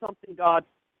will is something God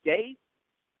gave.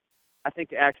 I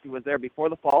think it actually was there before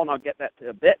the fall, and I'll get that to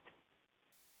a bit.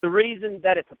 The reason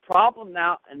that it's a problem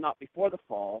now and not before the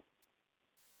fall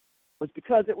was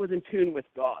because it was in tune with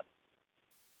God.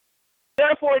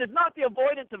 Therefore, it is not the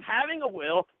avoidance of having a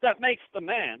will that makes the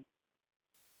man,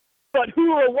 but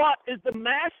who or what is the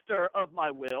master of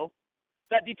my will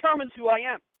that determines who I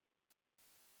am.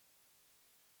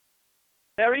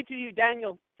 I read to you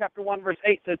Daniel chapter 1, verse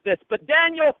 8 says this: But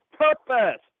Daniel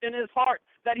purposed in his heart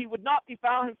that he would not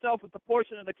defile himself with the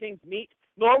portion of the king's meat,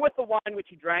 nor with the wine which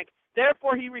he drank.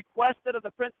 Therefore he requested of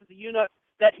the prince of the eunuchs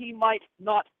that he might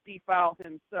not defile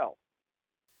himself.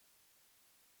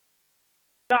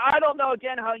 Now, I don't know,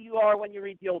 again, how you are when you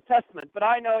read the Old Testament, but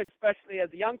I know, especially as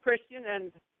a young Christian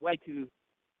and way too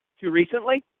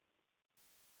recently,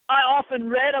 I often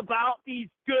read about these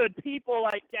good people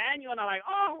like Daniel, and I'm like,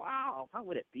 oh, wow, how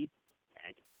would it be,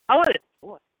 Daniel? How would it?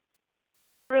 Boy,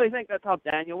 I really think that's how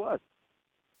Daniel was.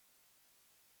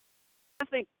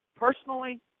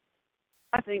 Personally,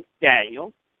 I think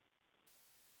Daniel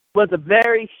was a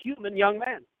very human young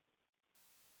man.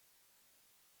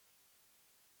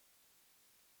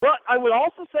 What I would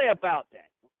also say about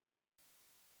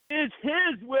Daniel is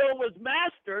his will was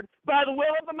mastered by the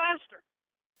will of the master.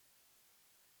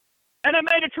 And it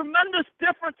made a tremendous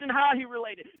difference in how he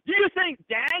related. Do you think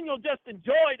Daniel just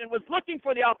enjoyed and was looking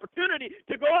for the opportunity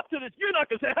to go up to this eunuch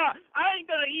and say, I ain't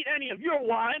going to eat any of your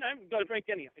wine. I'm going to drink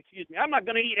I'm not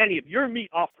going to eat any of your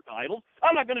meat offered to idols.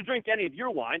 I'm not going to drink any of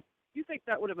your wine. Do you think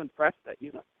that would have impressed that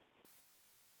eunuch?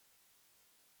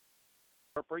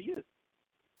 Or for you? I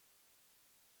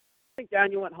think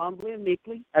Daniel went humbly and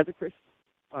meekly as a Christian,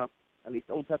 at least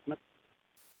Old Testament,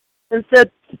 and said,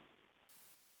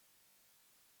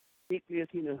 deeply as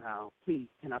he knew how, please,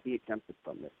 can I be exempted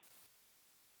from this?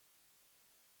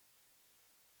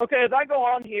 Okay, as I go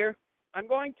on here, I'm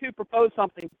going to propose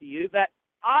something to you that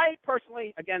I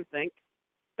personally, again, think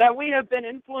that we have been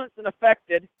influenced and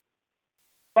affected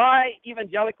by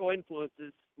evangelical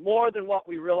influences more than what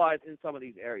we realize in some of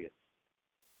these areas.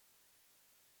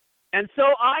 And so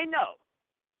I know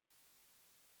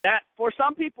that for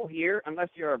some people here, unless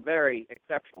you're a very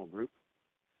exceptional group,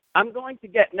 I'm going to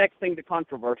get next thing to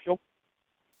controversial.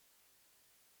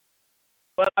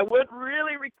 But I would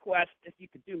really request, if you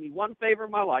could do me one favor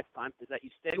in my lifetime, is that you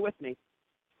stay with me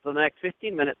for the next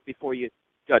 15 minutes before you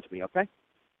judge me, okay? Is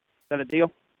that a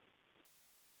deal?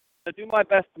 I'll do my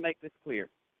best to make this clear.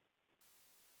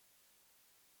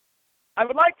 I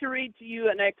would like to read to you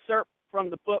an excerpt from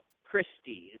the book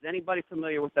Christy. Is anybody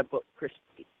familiar with that book,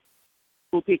 Christy?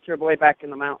 School teacher way back in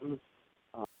the mountains.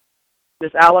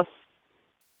 Miss Alice?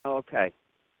 Okay.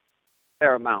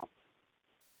 Fair amount.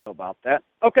 Know about that.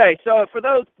 Okay, so for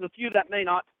those, the few that may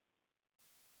not,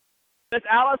 Miss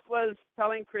Alice was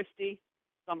telling Christy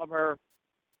some of her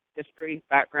history,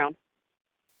 background.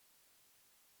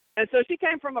 And so she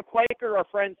came from a Quaker or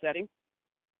Friend setting.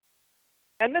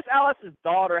 And Miss Alice's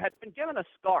daughter had been given a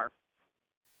scarf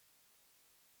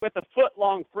with a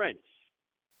foot-long fringe.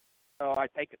 So I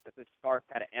take it that this scarf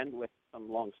had to end with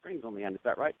some long strings on the end. Is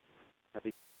that right? I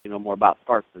think you know more about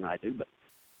scarves than I do. But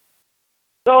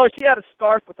so she had a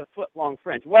scarf with a foot-long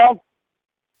fringe. Well,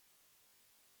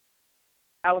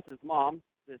 Alice's mom,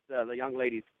 the young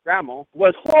lady's grandma,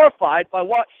 was horrified by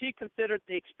what she considered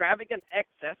the extravagant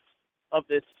excess of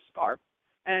this scarf.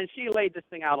 And she laid this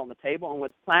thing out on the table and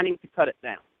was planning to cut it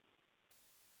down.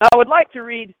 Now, I would like to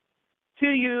read to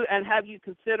you and have you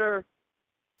consider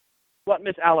what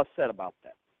Miss Alice said about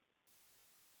that.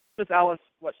 Miss Alice,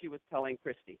 what she was telling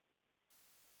Christy.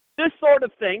 This sort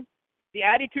of thing, the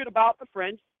attitude about the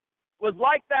fringe, was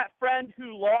like that friend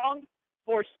who longed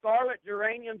for scarlet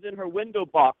geraniums in her window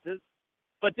boxes,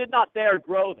 but did not dare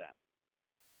grow them.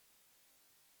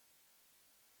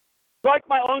 Like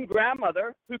my own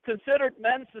grandmother, who considered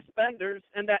men's suspenders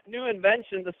and that new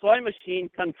invention, the sewing machine,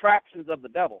 contraptions of the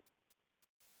devil.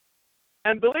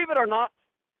 And believe it or not,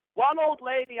 one old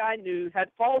lady I knew had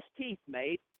false teeth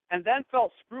made and then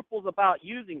felt scruples about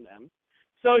using them,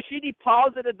 so she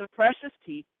deposited the precious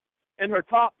teeth in her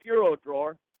top bureau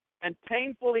drawer and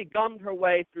painfully gummed her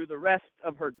way through the rest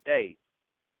of her days.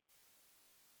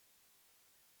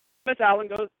 Miss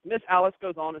Alice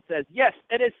goes on and says, yes,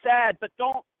 it is sad, but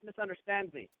don't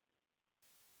misunderstand me.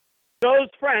 Those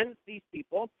friends, these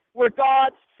people, were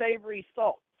God's savory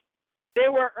salt. They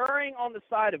were erring on the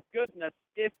side of goodness,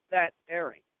 if that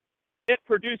erring. It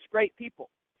produced great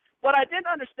people. What I didn't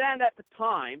understand at the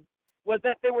time was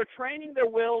that they were training their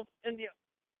wills in the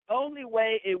only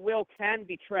way a will can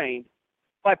be trained,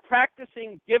 by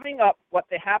practicing giving up what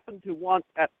they happen to want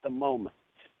at the moment.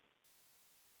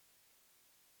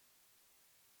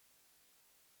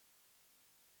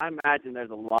 I imagine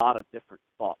there's a lot of different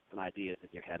thoughts and ideas in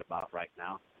your head about right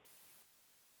now.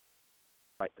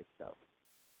 Rightly so.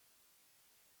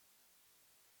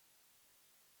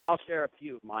 I'll share a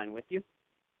few of mine with you.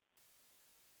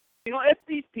 You know, if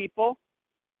these people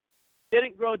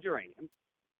didn't grow geraniums,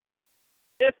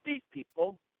 if these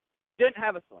people didn't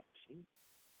have a sewing machine,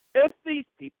 if these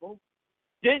people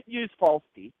didn't use false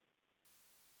teeth,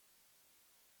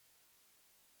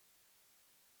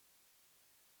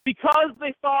 because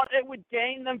they thought it would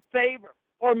gain them favor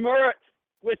or merit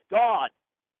with God,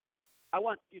 I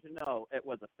want you to know it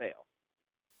was a fail.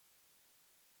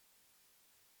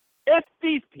 If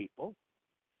these people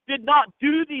did not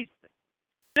do these things,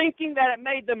 thinking that it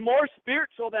made them more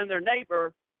spiritual than their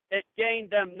neighbor, it gained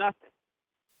them nothing.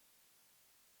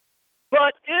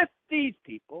 But if these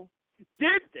people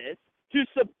did this to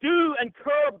subdue and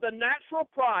curb the natural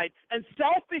pride and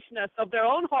selfishness of their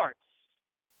own hearts,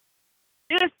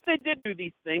 if they did do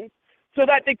these things so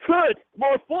that they could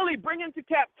more fully bring into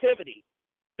captivity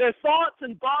their thoughts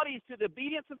and bodies to the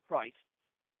obedience of Christ,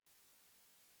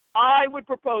 I would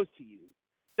propose to you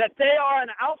that they are an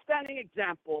outstanding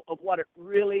example of what it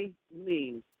really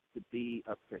means to be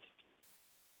a Christian.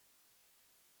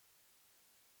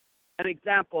 an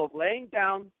example of laying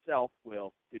down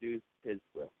self-will to do his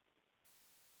will.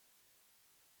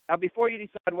 Now, before you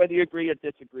decide whether you agree or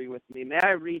disagree with me, may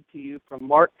I read to you from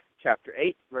Mark chapter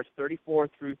 8, verse 34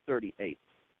 through 38.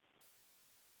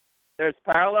 There's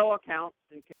parallel accounts,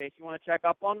 in case you want to check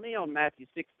up on me, on Matthew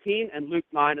 16 and Luke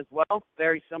 9 as well.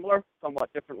 Very similar,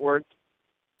 somewhat different words.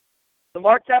 So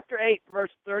Mark chapter 8, verse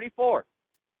 34.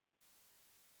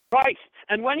 Christ,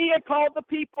 and when he had called the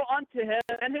people unto him,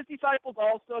 and his disciples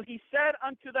also, he said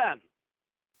unto them,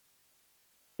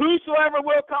 Whosoever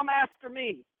will come after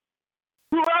me,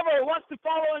 whoever wants to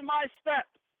follow in my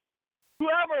steps,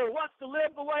 whoever wants to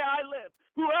live the way I live,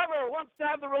 whoever wants to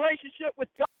have the relationship with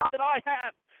God that I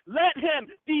have, let him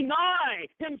deny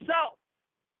himself.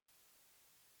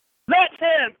 Let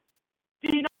him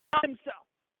deny himself.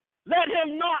 Let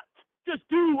him not just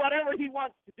do whatever he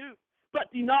wants to do, but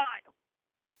deny him.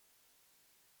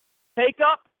 Take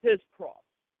up his cross.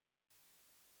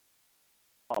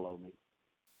 Follow me.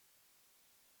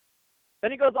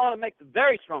 Then he goes on and makes a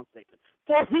very strong statement.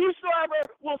 For whosoever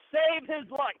will save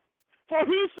his life, for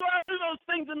whosoever do those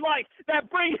things in life that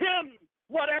bring him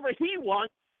whatever he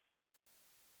wants,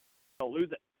 he'll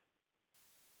lose it.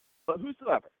 But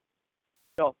whosoever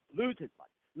shall lose his life,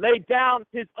 lay down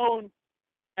his own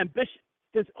ambition,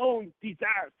 his own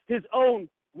desires, his own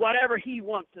whatever he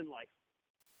wants in life,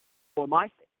 for my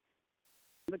sake,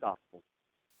 the gospel,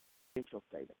 and shall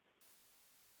save it.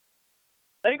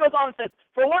 Then he goes on and says,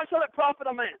 For what shall it profit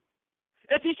a man,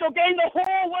 if he shall gain the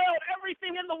whole world,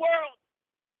 everything in the world,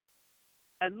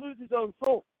 and lose his own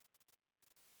soul?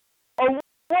 Or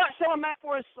what shall a man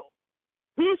for his soul?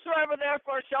 Whosoever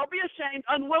therefore shall be ashamed,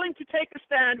 unwilling to take a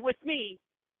stand with me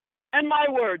and my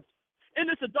words in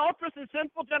this adulterous and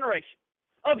sinful generation,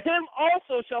 of him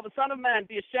also shall the Son of Man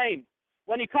be ashamed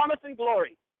when he cometh in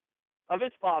glory of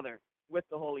his Father with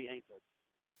the holy angels.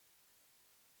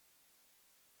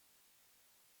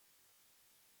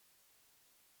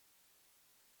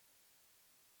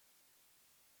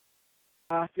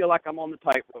 I feel like I'm on the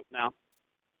tightrope now.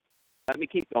 Let me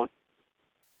keep going.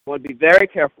 I want to be very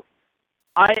careful.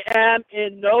 I am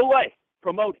in no way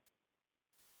promoting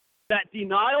that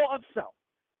denial of self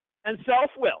and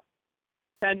self-will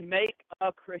can make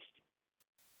a Christian.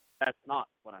 That's not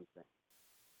what I'm saying.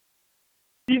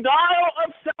 Denial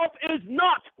of self is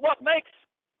not what makes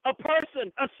a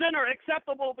person, a sinner,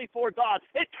 acceptable before God.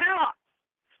 It cannot.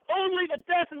 Only the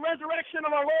death and resurrection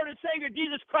of our Lord and Savior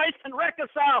Jesus Christ can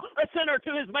reconcile a sinner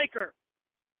to his Maker.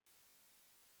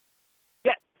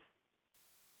 Yet,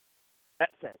 that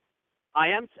said, I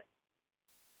am saying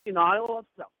denial of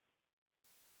self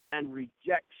and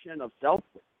rejection of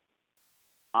self-will.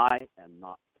 I am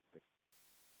not a Christian.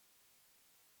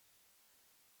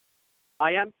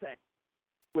 I am saying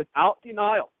without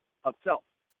denial of self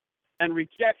and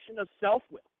rejection of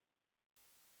self-will,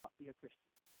 not be a Christian.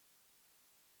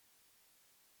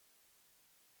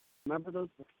 Remember those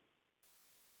verses?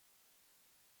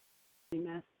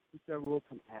 Amen. Whosoever will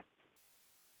come after me,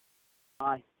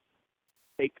 I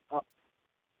take up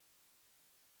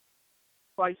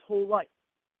Christ's whole life.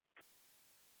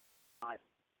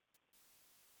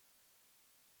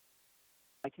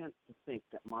 I can't think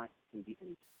that mine can be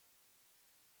anything.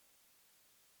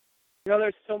 You know,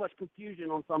 there's so much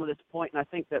confusion on some of this point, and I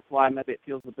think that's why maybe it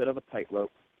feels a bit of a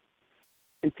tightrope.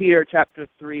 In Peter chapter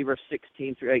 3, verse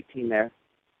 16 through 18 there,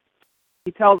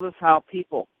 he tells us how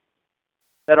people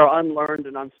that are unlearned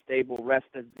and unstable rest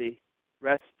as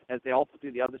they also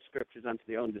do the other scriptures unto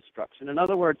their own destruction. In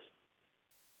other words,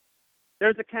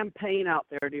 there's a campaign out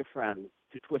there, dear friends,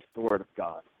 to twist the word of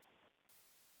God.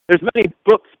 There's many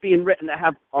books being written that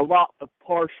have a lot of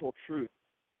partial truth.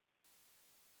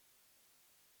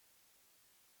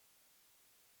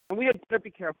 And we had better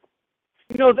be careful.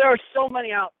 You know, there are so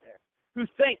many out there who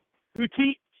think, who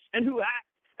teach, and who act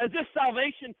as if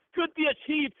salvation could be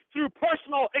achieved through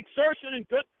personal exertion and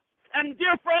goodness. And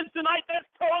dear friends, tonight that's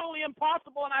totally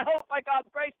impossible, and I hope by God's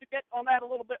grace to get on that a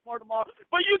little bit more tomorrow.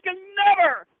 But you can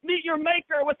never meet your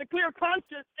Maker with a clear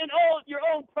conscience in all your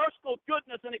own personal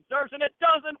goodness and exertion. It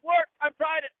doesn't work. I've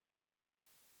tried it.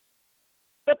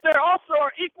 But there also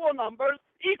are equal numbers,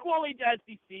 equally as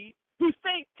deceived, who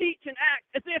think, teach, and act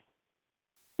as if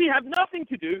we have nothing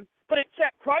to do but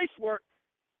accept Christ's work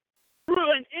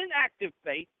through an inactive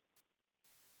faith.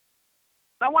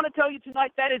 I want to tell you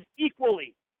tonight that is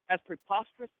equally as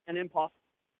preposterous and impossible.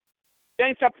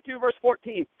 James chapter 2, verse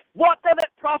 14. What doth it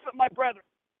profit, my brethren?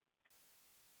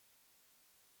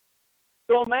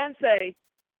 So a man say,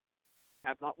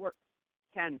 have not worked.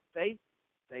 Can faith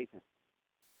save him?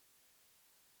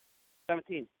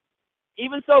 17.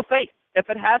 Even so faith, if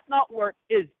it hath not worked,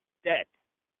 is dead,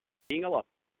 being alone.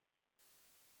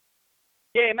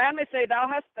 Yea, a man may say, Thou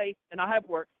hast faith, and I have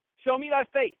works. Show me thy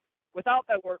faith without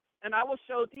thy works, and I will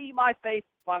show thee my faith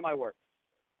by my works.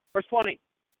 Verse 20.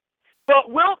 But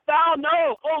wilt thou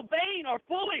know, O vain or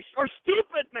foolish or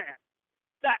stupid man,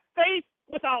 that faith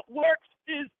without works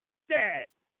is dead?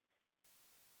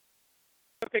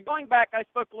 Okay, going back, I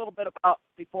spoke a little bit about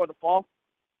before the fall.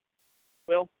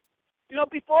 Will,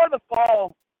 before the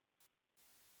fall,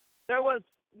 there was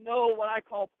no what I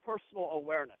call personal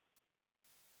awareness.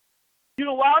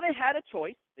 While they had a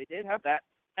choice, they did have that,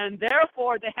 and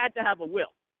therefore they had to have a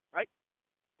will, right?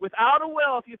 Without a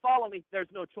will, if you follow me, there's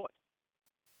no choice.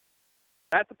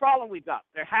 That's the problem we've got.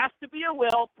 There has to be a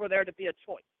will for there to be a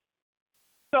choice.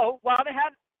 So while they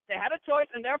had a choice,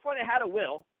 and therefore they had a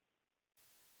will,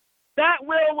 that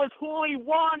will was wholly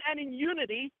one and in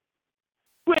unity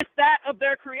with that of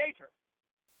their Creator.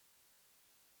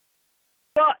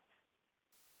 But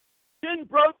sin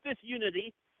broke this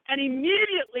unity, and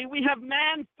immediately we have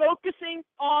man focusing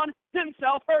on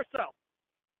himself, herself,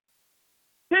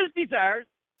 his desires,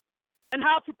 and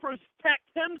how to protect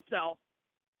himself,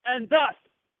 and thus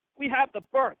we have the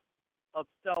birth of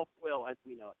self-will as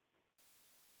we know it.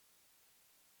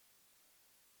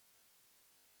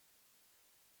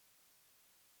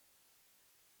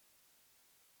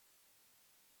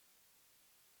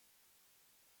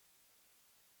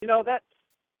 That's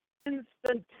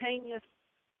instantaneous.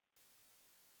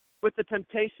 With the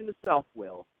temptation of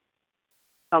self-will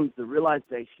comes the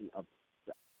realization of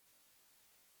self.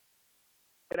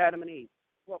 At Adam and Eve,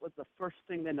 what was the first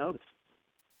thing they noticed?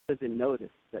 They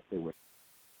noticed that they were.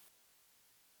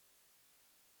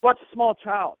 Watch a small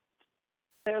child,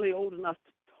 barely old enough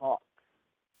to talk.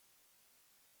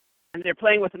 And they're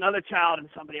playing with another child and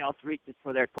somebody else reaches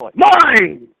for their toy.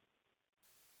 Mine!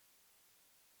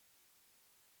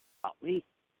 About me.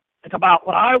 It's about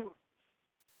what I want.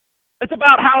 It's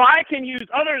about how I can use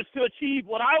others to achieve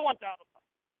what I want out of them.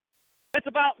 It's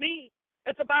about me.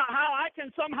 It's about how I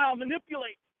can somehow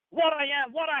manipulate what I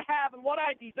am, what I have, and what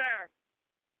I desire,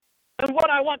 and what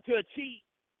I want to achieve.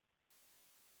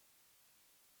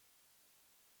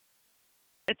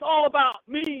 It's all about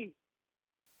me.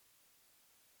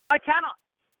 I cannot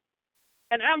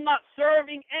and am not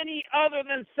serving any other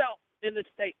than self in this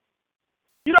state.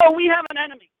 We have an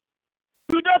enemy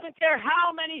who doesn't care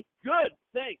how many good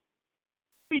things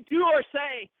we do or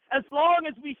say, as long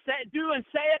as we do and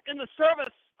say it in the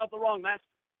service of the wrong master.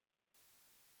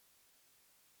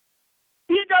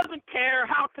 He doesn't care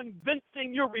how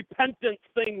convincing your repentance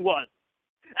thing was,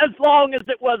 as long as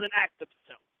it was an act of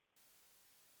self.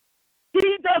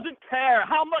 He doesn't care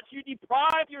how much you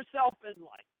deprive yourself in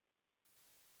life,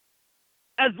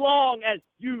 as long as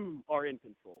you are in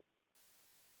control.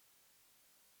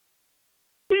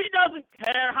 He doesn't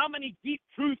care how many deep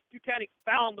truths you can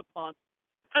expound upon,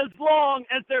 as long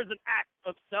as there's an act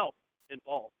of self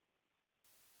involved.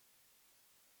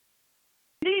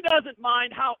 He doesn't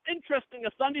mind how interesting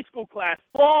a Sunday school class,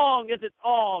 as long as it's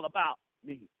all about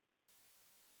me.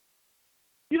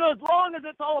 As long as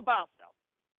it's all about self,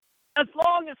 as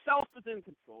long as self is in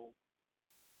control,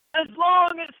 as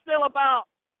long as it's still about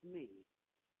me.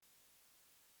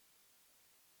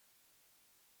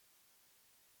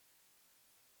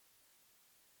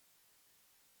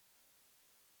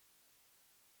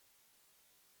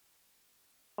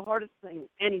 The hardest thing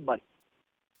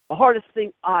the hardest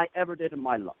thing I ever did in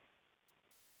my life.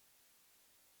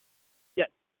 Yet,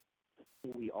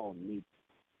 we all need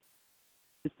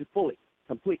is to fully,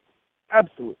 complete,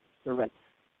 absolute surrender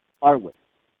our will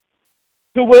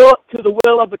to the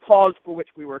will of the cause for which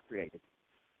we were created,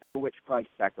 for which Christ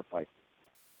sacrificed.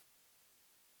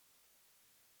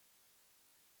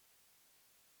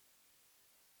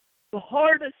 The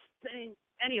hardest thing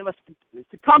any of us can do is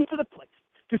to come to the place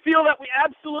to feel that we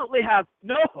absolutely have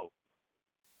no hope,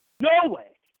 no way,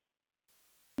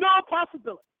 no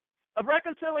possibility of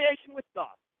reconciliation with God.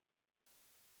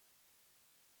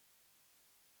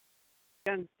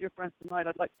 Again, dear friends, tonight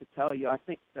I'd like to tell you, I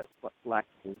think that's what's lacking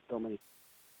in so many.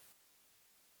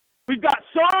 We've got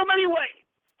so many ways,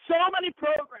 so many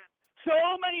programs, so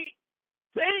many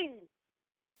things.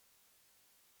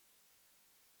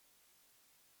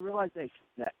 The realization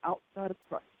that outside of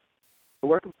Christ, the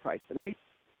work of Christ, and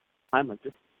I'm just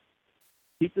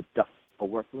a piece of dust, a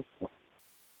worthless one,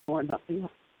 or nothing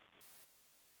else.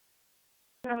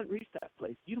 If you haven't reached that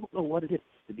place, you don't know what it is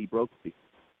to be broke people.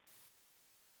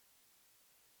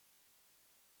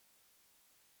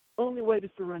 The only way to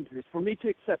surrender is for me to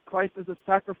accept Christ as a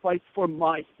sacrifice for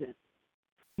my sin,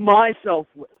 my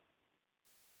self-will.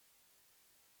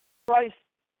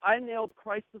 I nailed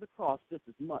Christ to the cross just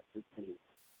as much as anyone,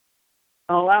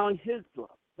 allowing His love,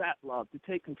 that love, to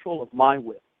take control of my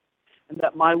will. and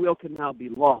that my will can now be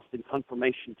lost in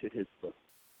conformation to his will.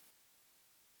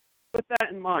 With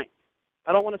that in mind,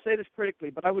 I don't want to say this critically,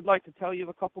 but I would like to tell you of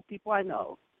a couple people I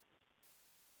know.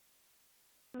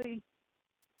 Really,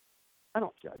 I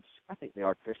don't judge. I think they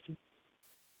are Christians.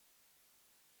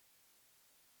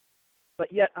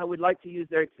 But yet, I would like to use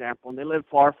their example, and they live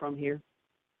far from here.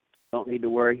 Don't need to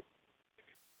worry.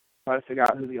 Try to figure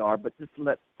out who they are, but just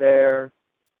let their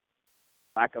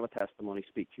lack of a testimony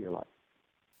speak to your life.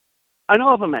 I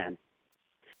know of a man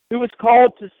who was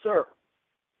called to serve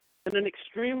in an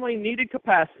extremely needed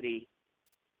capacity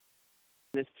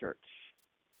in his church.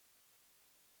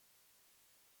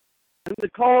 And the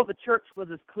call of the church was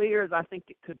as clear as I think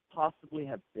it could possibly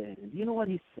have been. And do you know what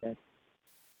he said?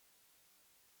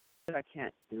 He said, I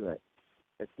can't do it.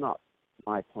 It's not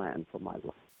my plan for my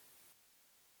life.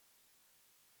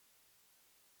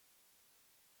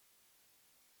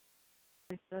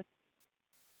 He said,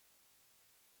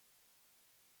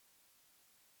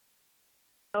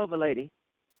 I know of a lady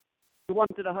who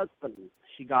wanted a husband.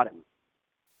 She got him.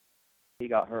 He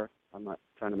got her. I'm not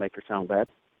trying to make her sound bad.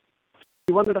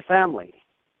 She wanted a family.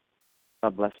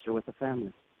 God blessed her with a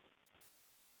family.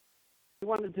 She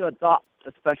wanted to adopt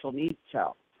a special needs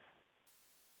child.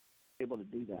 Able to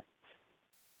do that.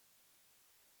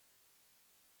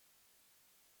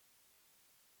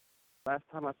 Last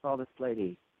time I saw this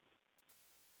lady,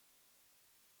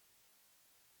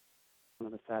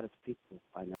 one of the saddest people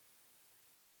I know.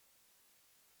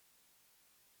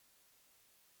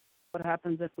 What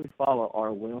happens if we follow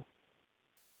our will?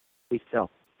 We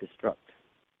self-destruct.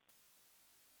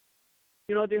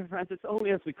 You know, dear friends, it's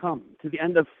only as we come to the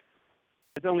end of,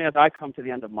 it's only as I come to the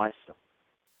end of myself,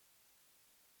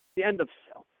 the end of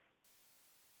self,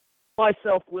 my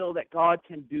self-will, that God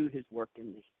can do his work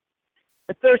in me.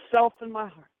 If there's self in my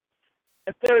heart,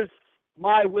 if there's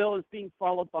my will is being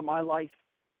followed by my life,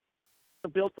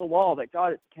 I've built a wall that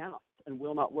God cannot and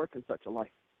will not work in such a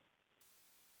life.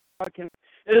 God can.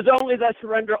 It is only as I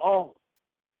surrender all,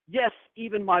 yes,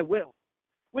 even my will,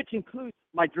 which includes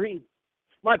my dreams,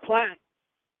 my plans,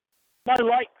 my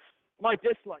likes, my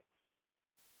dislikes,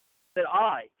 that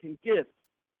I can give,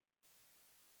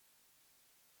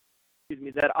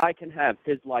 that I can have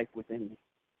his life within me.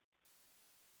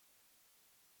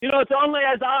 You know, it's only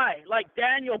as I, like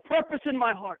Daniel, purpose in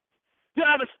my heart to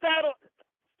have a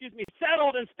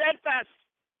settled and steadfast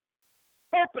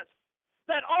purpose,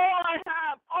 that all I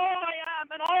have, all I am,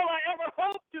 and all I ever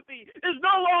hope to be is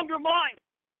no longer mine.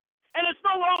 And it's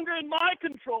no longer in my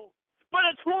control, but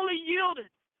it's fully yielded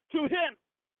to him.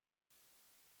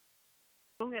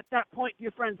 Only at that point,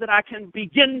 dear friends, that I can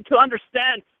begin to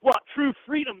understand what true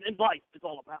freedom in life is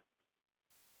all about.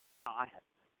 I have.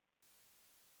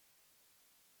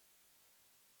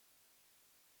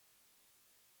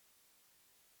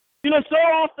 You know, so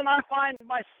often I find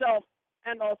myself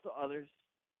and also others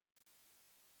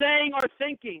saying or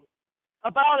thinking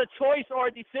about a choice or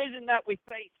a decision that we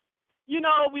face. You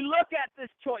know, we look at this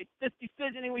choice, this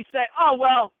decision, and we say, oh,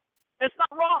 well, it's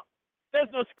not wrong. There's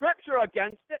no scripture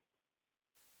against it.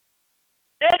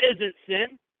 It isn't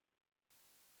sin.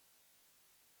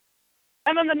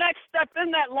 And then the next step in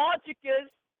that logic is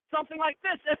something like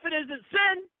this. If it isn't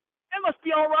sin, it must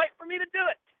be all right for me to do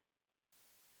it.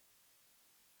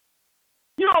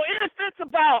 You know, if it's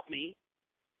about me,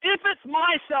 if it's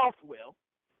my self-will,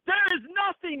 there is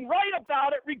nothing right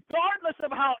about it, regardless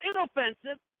of how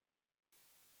inoffensive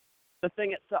the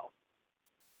thing itself.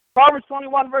 Proverbs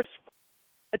 21, verse 4,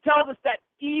 it tells us that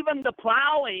even the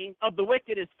plowing of the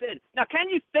wicked is sin. Now, can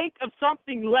you think of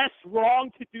something less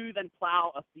wrong to do than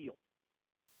plow a field?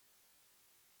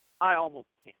 I almost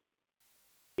can't.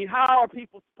 I mean, how are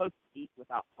people supposed to eat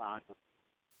without plowing them?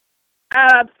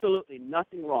 Absolutely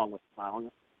nothing wrong with plowing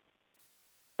them.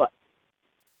 But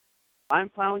if I'm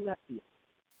plowing that field,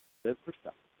 live for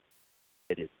stuff,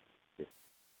 it is this.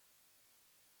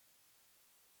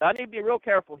 So I need to be real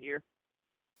careful here.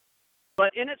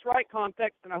 But in its right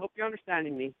context, and I hope you're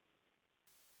understanding me,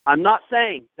 I'm not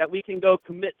saying that we can go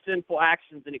commit sinful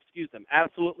actions and excuse them.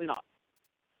 Absolutely not.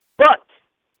 But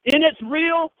in its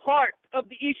real heart of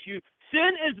the issue,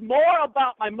 sin is more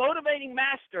about my motivating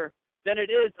master than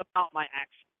it is about my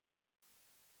action.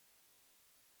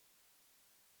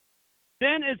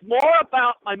 Sin is more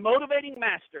about my motivating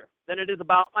master than it is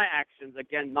about my actions.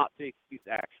 Again, not to excuse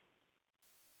action.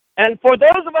 And for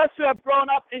those of us who have grown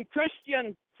up in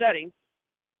Christian settings,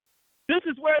 this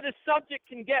is where this subject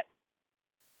can get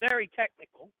very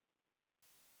technical.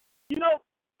 You know,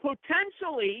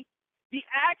 potentially, the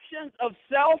actions of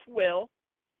self-will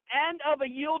and of a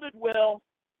yielded will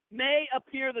may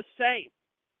appear the same,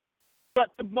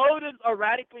 but the motives are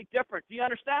radically different. Do you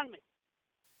understand me?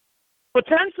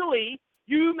 Potentially,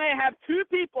 you may have two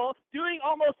people doing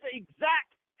almost the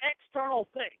exact external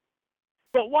thing.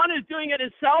 But one is doing it in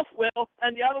self-will,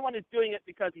 and the other one is doing it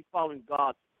because he's following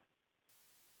God.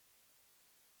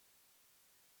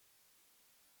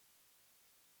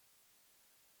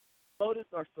 Motives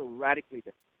are so radically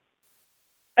different.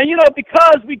 And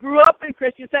because we grew up in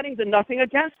Christian settings, and nothing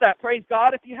against that. Praise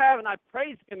God if you have, and I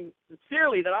praise Him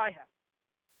sincerely that I have.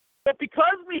 But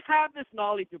because we have this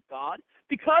knowledge of God,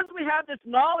 because we have this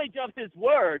knowledge of His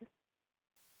Word,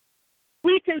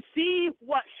 we can see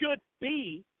what should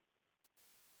be.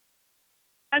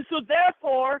 And so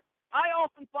therefore, I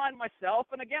often find myself,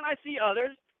 and again I see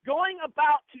others, going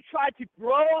about to try to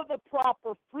grow the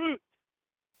proper fruit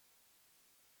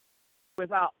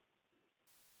without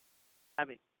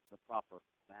having the proper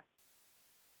master.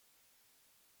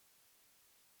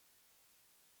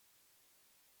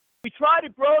 We try to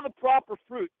grow the proper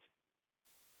fruit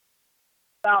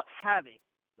without having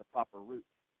the proper root.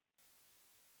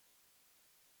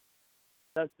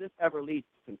 Does this ever lead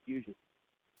to confusion?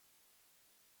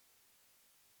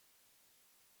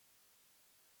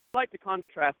 I'd like to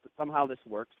contrast that somehow this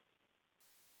works.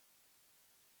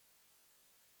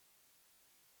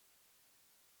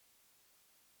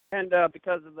 And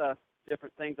because of the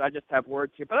different things, I just have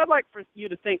words here. But I'd like for you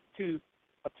to think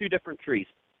of two different trees.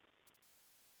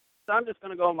 So I'm just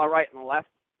going to go on my right and the left.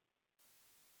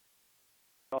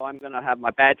 So I'm going to have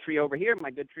my bad tree over here,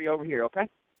 my good tree over here, okay?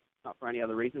 Not for any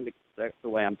other reason, because that's the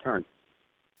way I'm turned.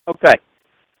 Okay.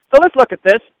 So let's look at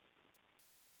this.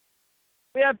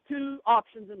 We have two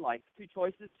options in life, two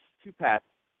choices, two paths.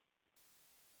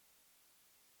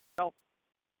 Self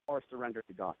or surrender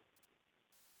to God.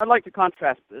 I'd like to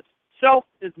contrast this. Self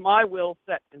is my will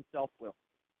set in self-will.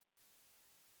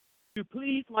 To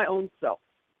please my own self.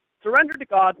 Surrender to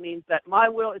God means that my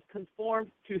will is conformed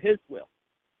to His will.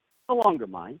 No longer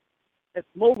mine. It's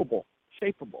moldable,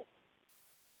 shapeable.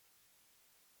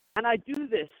 And I do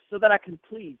this so that I can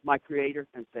please my Creator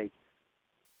and Savior.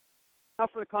 Now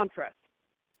for the contrast.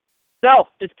 Self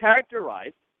is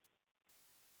characterized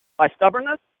by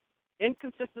stubbornness,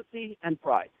 inconsistency, and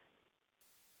pride.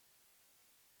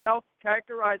 Self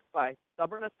characterized by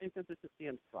stubbornness, inconsistency,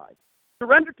 and pride.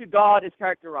 Surrender to God is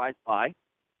characterized by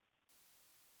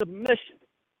submission,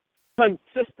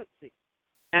 consistency,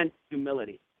 and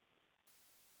humility.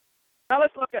 Now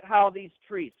let's look at how these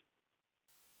trees.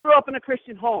 I grew up in a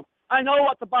Christian home. I know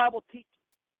what the Bible teaches.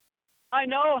 I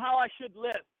know how I should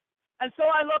live. And so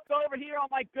I look over here on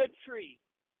my good tree,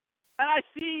 and I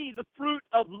see the fruit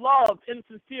of love in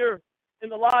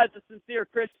the lives of sincere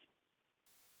Christians.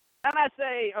 And I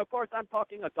say, of course, I'm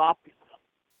talking agape love.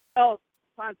 Well,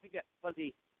 sometimes we get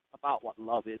fuzzy about what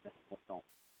love is and what don't.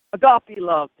 Agape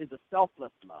love is a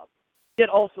selfless love, yet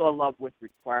also a love with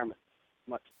requirements,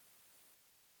 much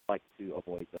like to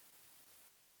avoid them.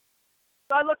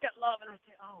 So I look at love and I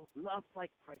say, oh, love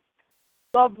like Christ.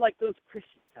 Love like those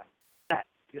Christians have. That's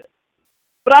good.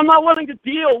 But I'm not willing to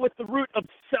deal with the root of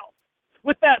self,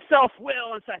 with that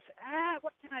self-will. And so I say,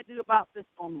 what can I do about this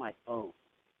on my own?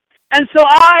 And so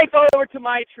I go over to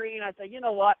my tree and I say, you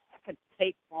know what? I can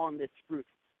take on this fruit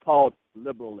called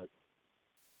liberalism.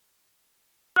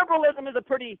 Liberalism is a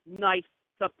pretty nice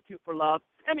substitute for love.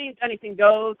 It means anything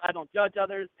goes. I don't judge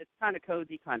others. It's kind of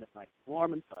cozy, kind of nice,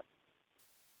 warm and fuzzy.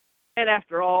 And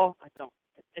after all,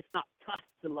 it's not tough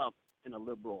to love in a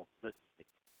liberal sense.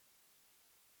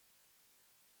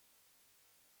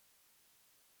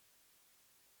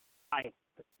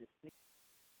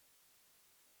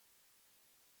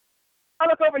 I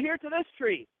look over here to this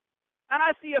tree, and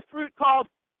I see a fruit called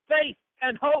faith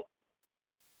and hope.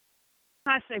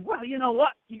 And I say, well, you know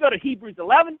what? You go to Hebrews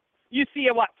 11, you see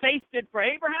what faith did for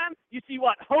Abraham, you see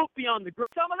what hope beyond the grave.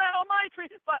 Some of that on my tree,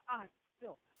 but I'm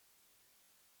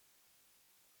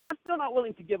still not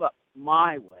willing to give up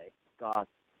my way, God.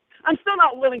 I'm still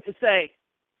not willing to say,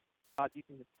 God, you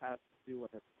can just have to do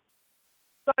whatever.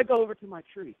 So I go over to my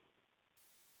tree.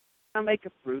 I make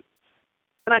a fruit,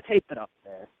 and I tape it up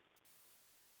there.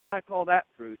 I call that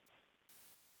fruit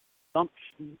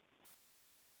assumption.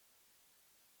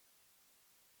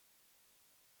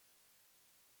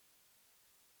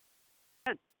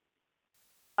 And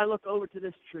I look over to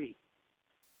this tree,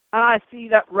 and I see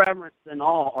that reverence and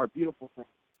awe are beautiful things.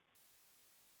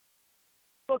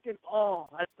 Look in awe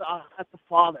at the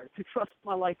Father, to trust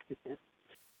my life to Him.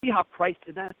 See how Christ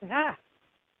did that. I say,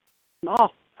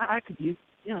 no, I could use.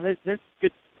 There's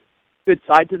good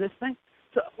side to this thing.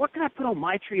 So what can I put on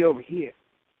my tree over here?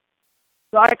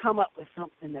 So I come up with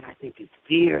something that I think is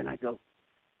fear, and I go,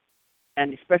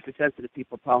 and especially sensitive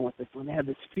people problem with this one. They have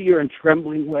this fear and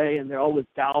trembling way, and they're always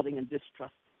doubting and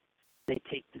distrusting. They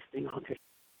take this thing on their.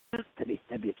 Maybe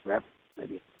it's forever.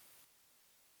 Maybe it's...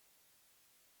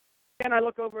 And I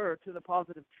look over to the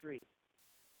positive tree.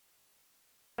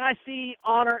 And I see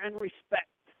honor and respect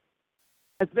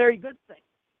as very good things.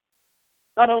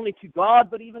 Not only to God,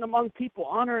 but even among people.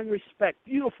 Honor and respect.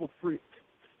 Beautiful fruit.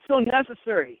 So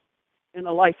necessary in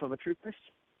the life of a true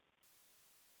Christian.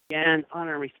 Again,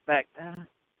 honor and respect.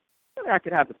 Maybe I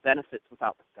could have the benefits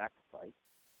without the sacrifice.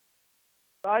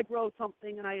 So I grow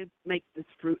something and I make this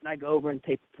fruit and I go over and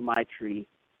tape it to my tree.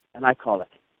 And I call it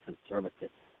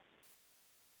conservative.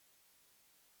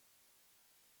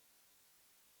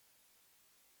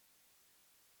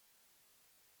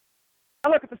 I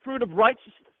look at the fruit of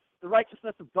righteousness, the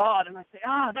righteousness of God, and I say,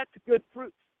 that's a good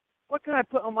fruit. What can I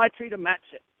put on my tree to match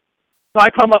it? So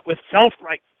I come up with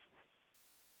self-righteousness.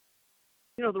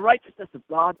 You know, the righteousness of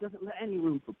God doesn't let any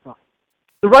room for pride.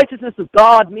 The righteousness of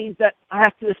God means that I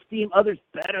have to esteem others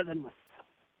better than myself.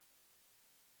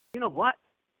 You know what?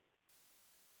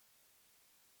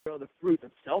 Grow the fruit of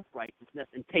self-righteousness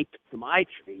and tape it to my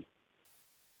tree.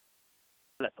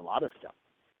 That's a lot of stuff.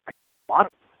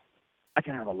 I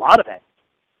can have a lot of it.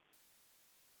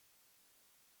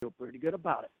 Feel pretty good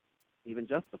about it, even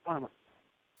justify myself.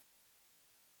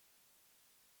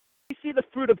 You see the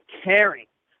fruit of caring,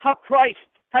 how Christ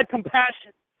had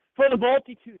compassion for the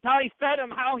multitude, how he fed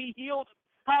them, how he healed them,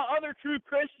 how other true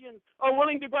Christians are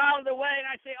willing to go out of their way, and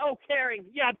I say, caring,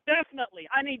 yeah, definitely,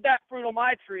 I need that fruit on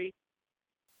my tree.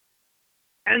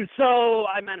 And so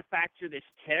I manufacture this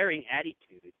caring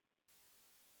attitude.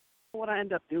 What I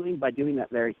end up doing by doing that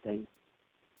very thing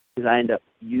is I end up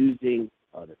using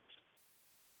others.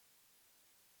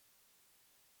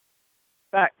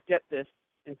 In fact, get this,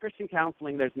 in Christian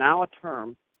counseling, there's now a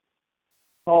term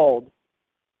called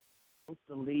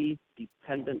counselee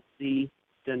dependency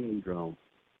syndrome.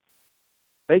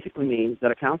 Basically means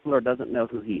that a counselor doesn't know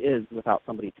who he is without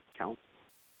somebody to counsel.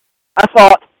 I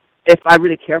thought if I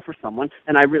really care for someone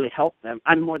and I really help them,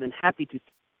 I'm more than happy to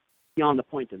beyond the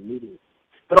point of meeting.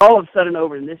 But all of a sudden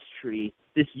over in this tree,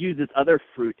 this uses other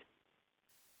fruit.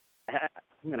 I'm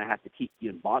going to have to keep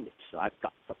you in bondage, so I've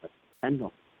got something to depend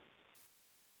on.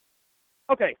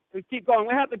 Okay, we keep going.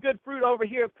 We have the good fruit over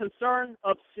here of concern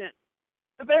of sin.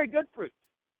 A very good fruit.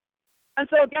 And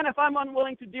so again, if I'm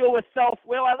unwilling to deal with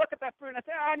self-will, I look at that fruit and I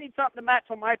say, I need something to match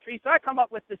on my tree. So I come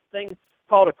up with this thing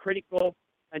called a critical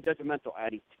and judgmental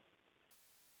attitude.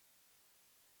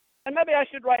 And maybe I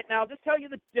should right now just tell you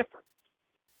the difference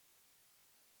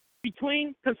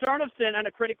between concern of sin and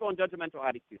a critical and judgmental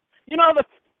attitude. You know,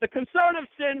 the concern of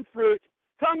sin fruit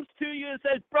comes to you and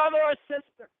says, brother or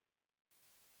sister,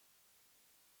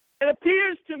 it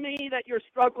appears to me that you're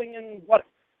struggling in what?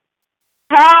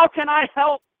 How can I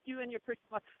help you in your Christian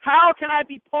life? How can I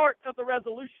be part of the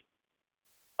resolution?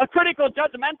 A critical,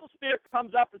 judgmental spirit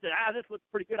comes up and says, this looks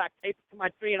pretty good. I tape it to my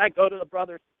tree, and I go to the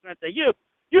brother and I say,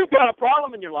 you've got a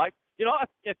problem in your life. You know,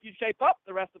 if you shape up,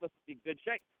 the rest of us will be in good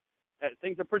shape.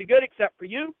 Things are pretty good except for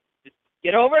you. Just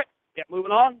get over it. Get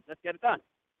moving on. Let's get it done.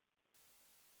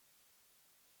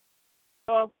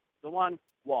 So the one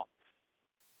walks.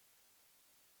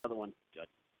 The other one judges.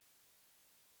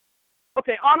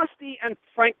 Okay, honesty and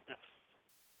frankness.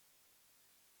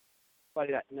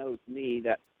 Somebody that knows me,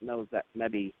 that knows that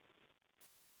maybe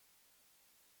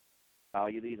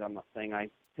value these. I'm not saying I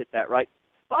hit that right.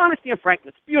 But honesty and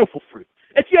frankness, beautiful fruit.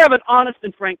 If you have an honest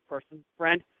and frank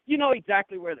friend, you know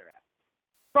exactly where they're at.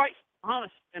 Christ,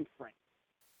 honest and frank.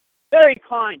 Very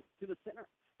kind to the sinner,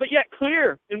 but yet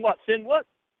clear in what sin was.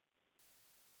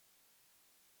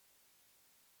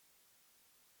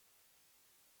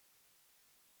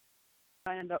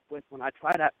 I end up with, when I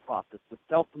try that process with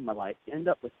self in my life, you end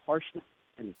up with harshness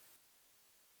and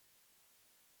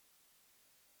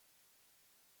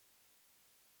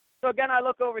so again, I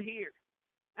look over here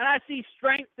and I see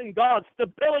strength in God,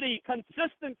 stability,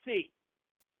 consistency.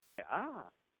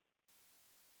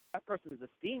 That person is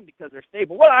esteemed because they're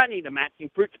stable. Well, I need a matching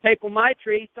fruit to tape on my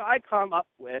tree, so I come up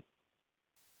with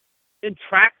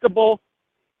intractable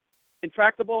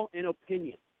in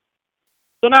opinion.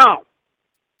 So now,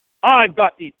 I've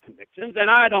got these convictions, and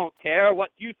I don't care what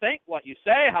you think, what you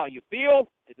say, how you feel.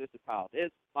 This is how it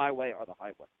is, my way or the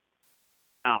highway.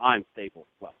 Now, I'm stable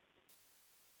as well.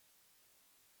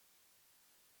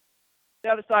 On the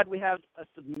other side, we have a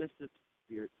submissive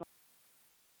spirit.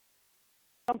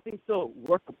 Something so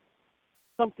workable,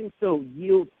 something so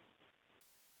yielding.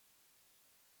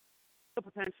 So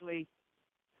potentially,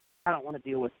 I don't want to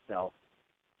deal with self.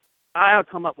 I'll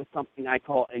come up with something I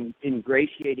call an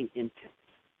ingratiating intent.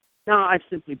 Now, I've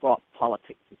simply brought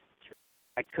politics into the church.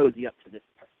 I cozy up to this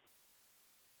person.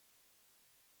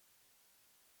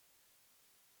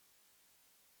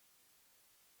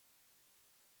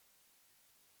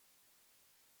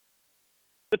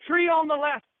 tree on the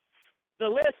left, the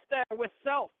list there with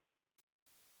self,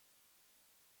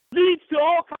 leads to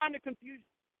all kind of confusion.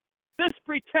 This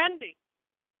pretending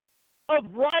of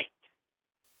right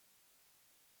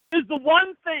is the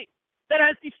one thing that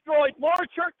has destroyed more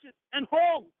churches and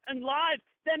homes and lives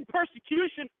than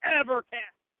persecution ever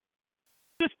can.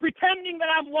 This pretending that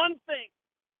I'm one thing,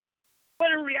 but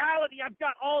in reality I've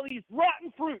got all these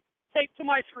rotten fruit taped to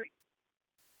my tree.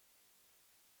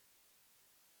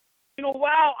 You know,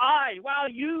 while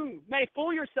you may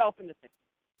fool yourself into thinking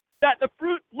that the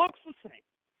fruit looks the same,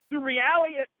 the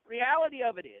reality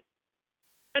of it is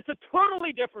it's a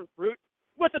totally different fruit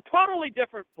with a totally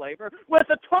different flavor, with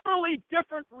a totally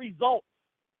different result.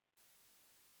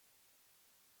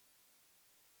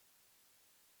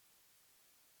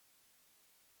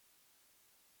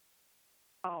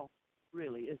 How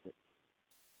really is it?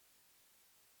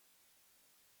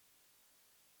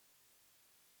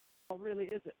 How really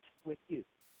is it with you?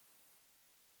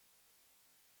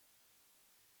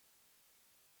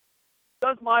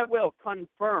 Does my will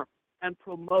confirm and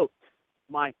promote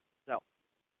myself?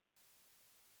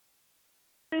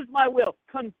 Is my will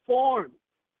conformed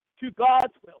to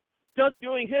God's will? Does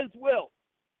doing His will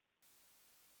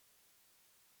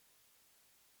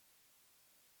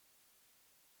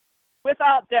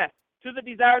without death to the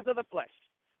desires of the flesh?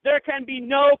 There can be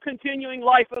no continuing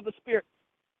life of the Spirit.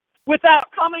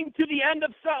 Without coming to the end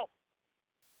of self,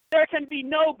 there can be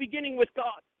no beginning with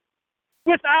God.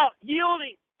 Without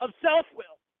yielding of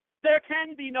self-will, there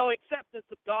can be no acceptance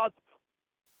of God's will.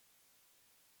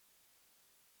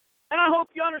 And I hope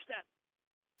you understand.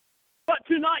 But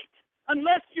tonight,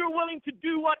 unless you're willing to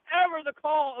do whatever the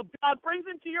call of God brings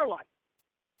into your life,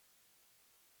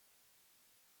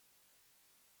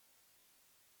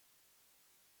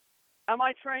 am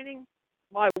I training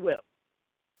my will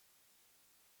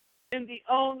in the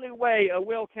only way a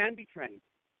will can be trained?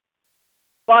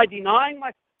 By denying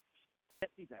my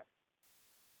desires,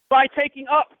 by taking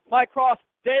up my cross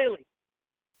daily,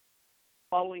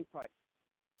 following Christ.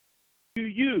 Do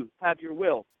you have your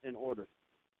will in order?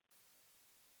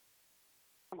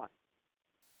 Come on.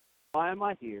 Why am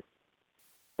I here?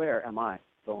 Where am I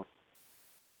going?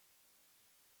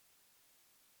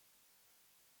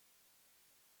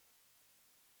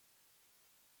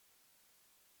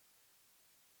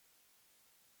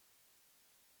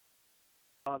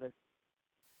 Father,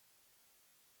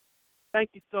 thank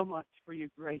you so much for your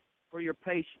grace, for your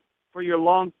patience, for your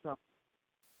long suffering.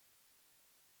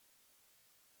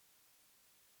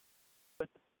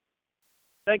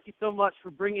 Thank you so much for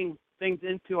bringing things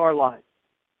into our lives,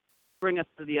 bring us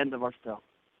to the end of ourselves,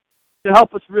 to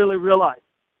help us really realize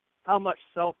how much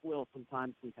self-will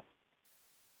sometimes we have.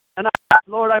 And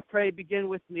Lord, I pray, begin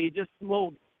with me, just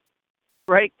mold,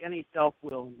 break any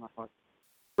self-will in my heart.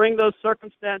 Bring those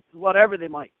circumstances, whatever they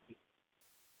might be,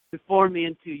 to form me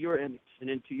into your image and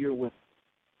into your will.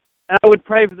 And I would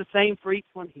pray for the same for each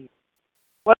one here.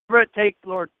 Whatever it takes,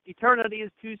 Lord, eternity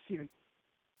is too serious.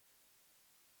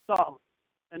 Solemn,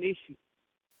 an issue.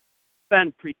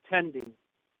 Been pretending,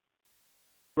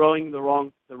 growing the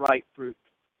right fruit.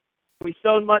 We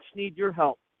so much need your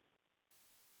help.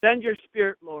 Send your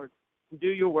Spirit, Lord, and do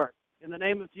your work. In the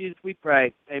name of Jesus we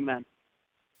pray. Amen.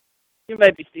 You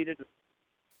may be seated.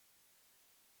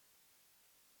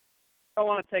 I don't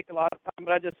want to take a lot of time,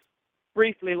 but I just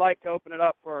briefly like to open it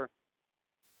up for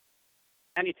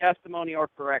any testimony or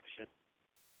correction.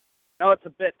 I know it's a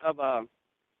bit of a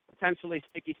potentially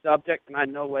sticky subject, and I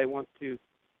in no way want to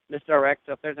misdirect,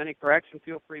 so if there's any correction,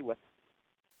 feel free with it.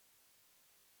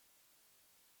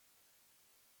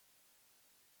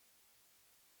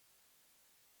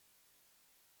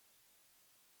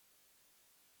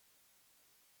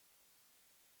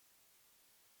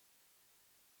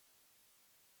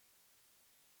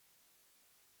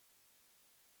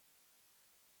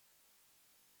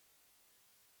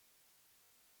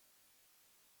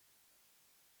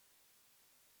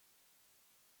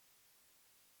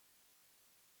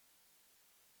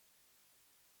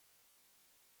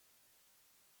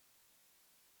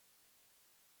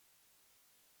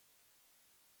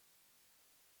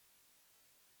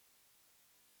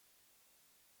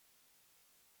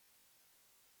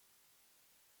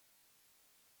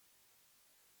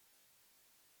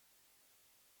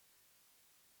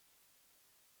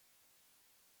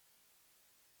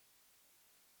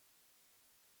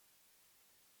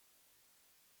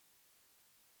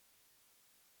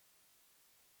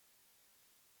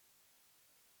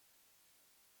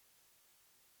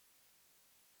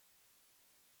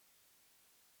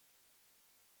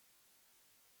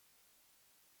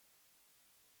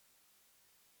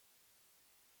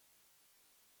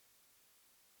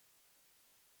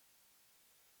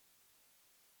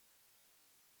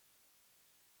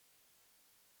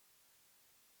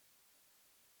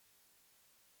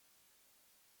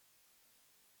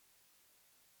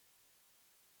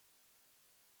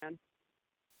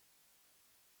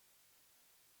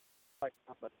 like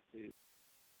somebody to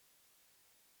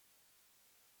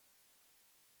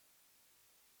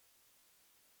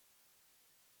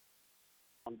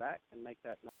come back and make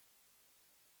that noise.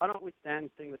 Why don't we stand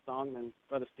and sing the song, and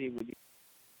Brother Steve, would you?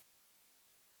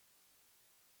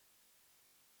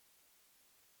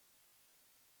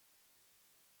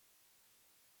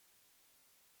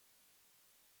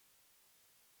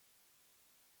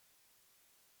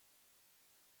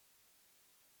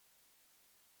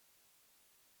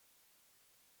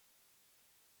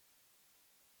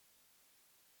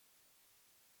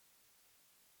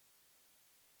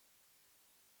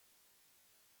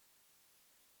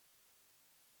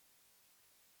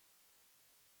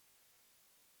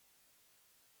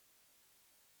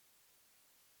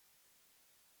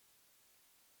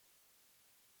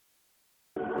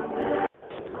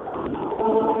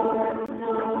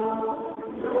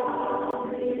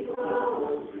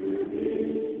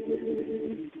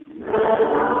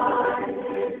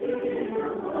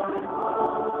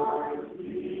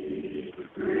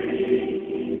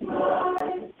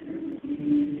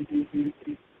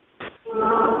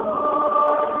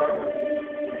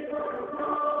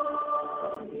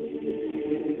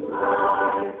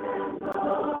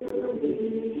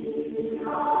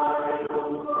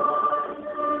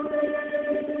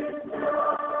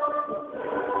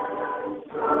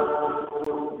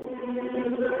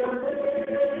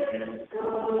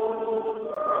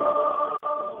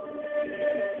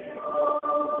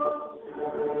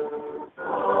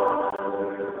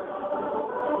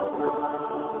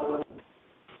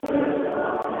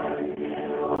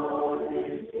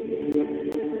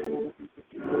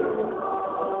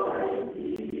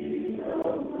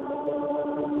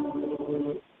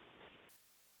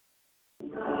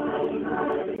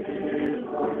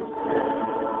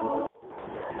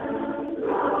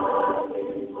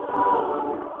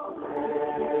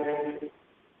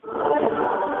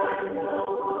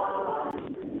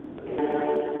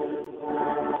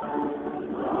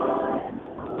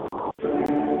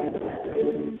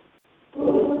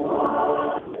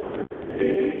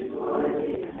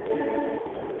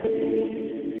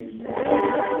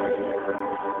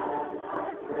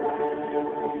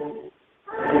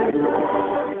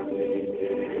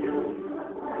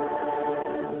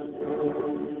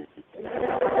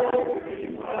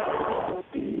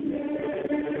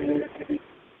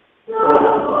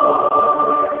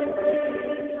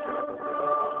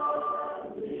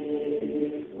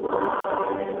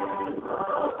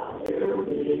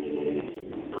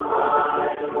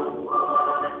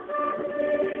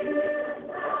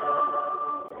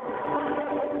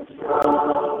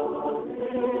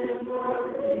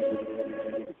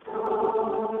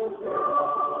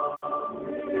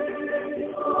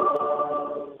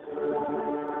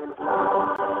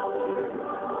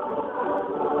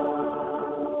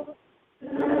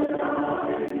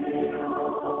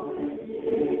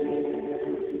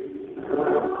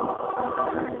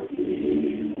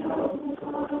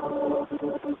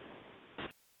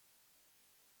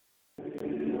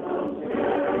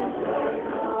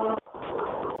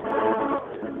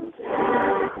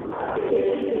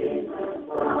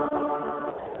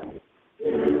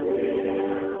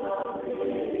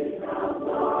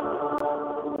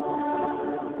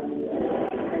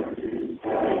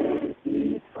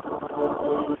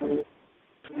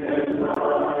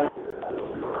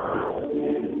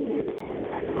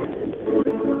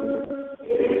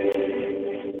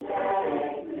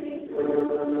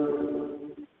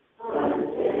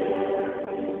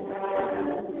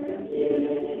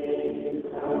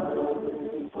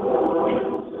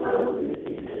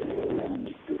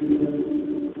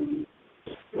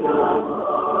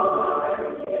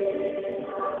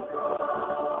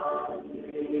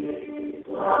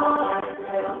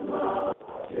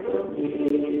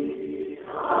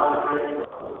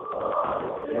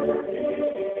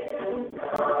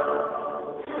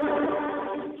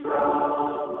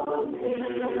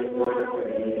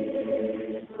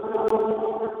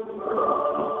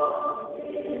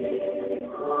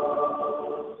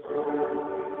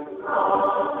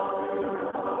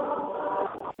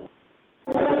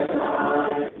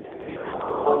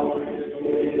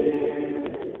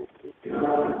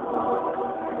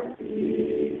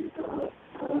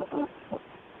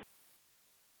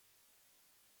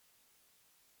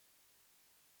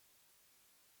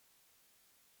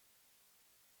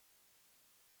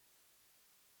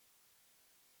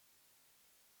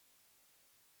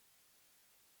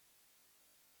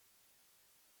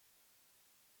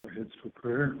 Our heads for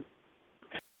prayer.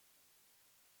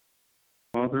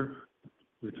 Father,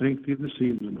 we thank Thee this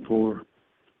evening for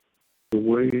the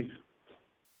way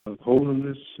of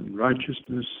holiness and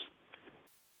righteousness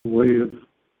a way of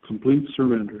complete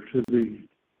surrender to Thee.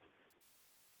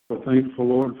 We're thankful,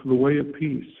 Lord, for the way of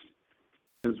peace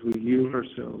as we yield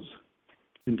ourselves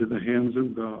into the hands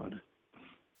of God.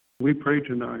 We pray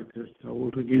tonight that Thou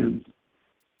wilt again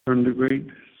turn the great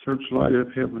searchlight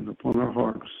of heaven upon our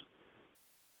hearts.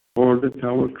 Lord, that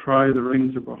Thou wilt try the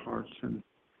reins of our hearts and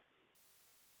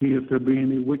see if there be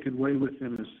any wicked way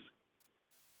within us.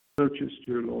 Search us,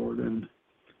 dear Lord, and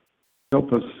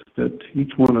help us that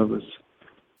each one of us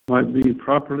might be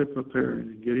properly prepared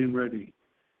and getting ready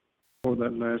for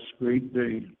that last great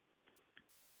day.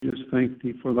 Just thank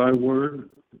Thee for Thy word.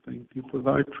 Thank Thee for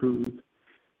Thy truth.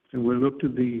 And we look to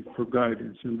Thee for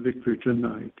guidance and victory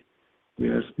tonight.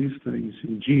 We ask these things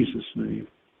in Jesus' name.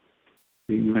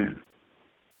 Amen.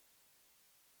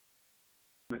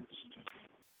 Next.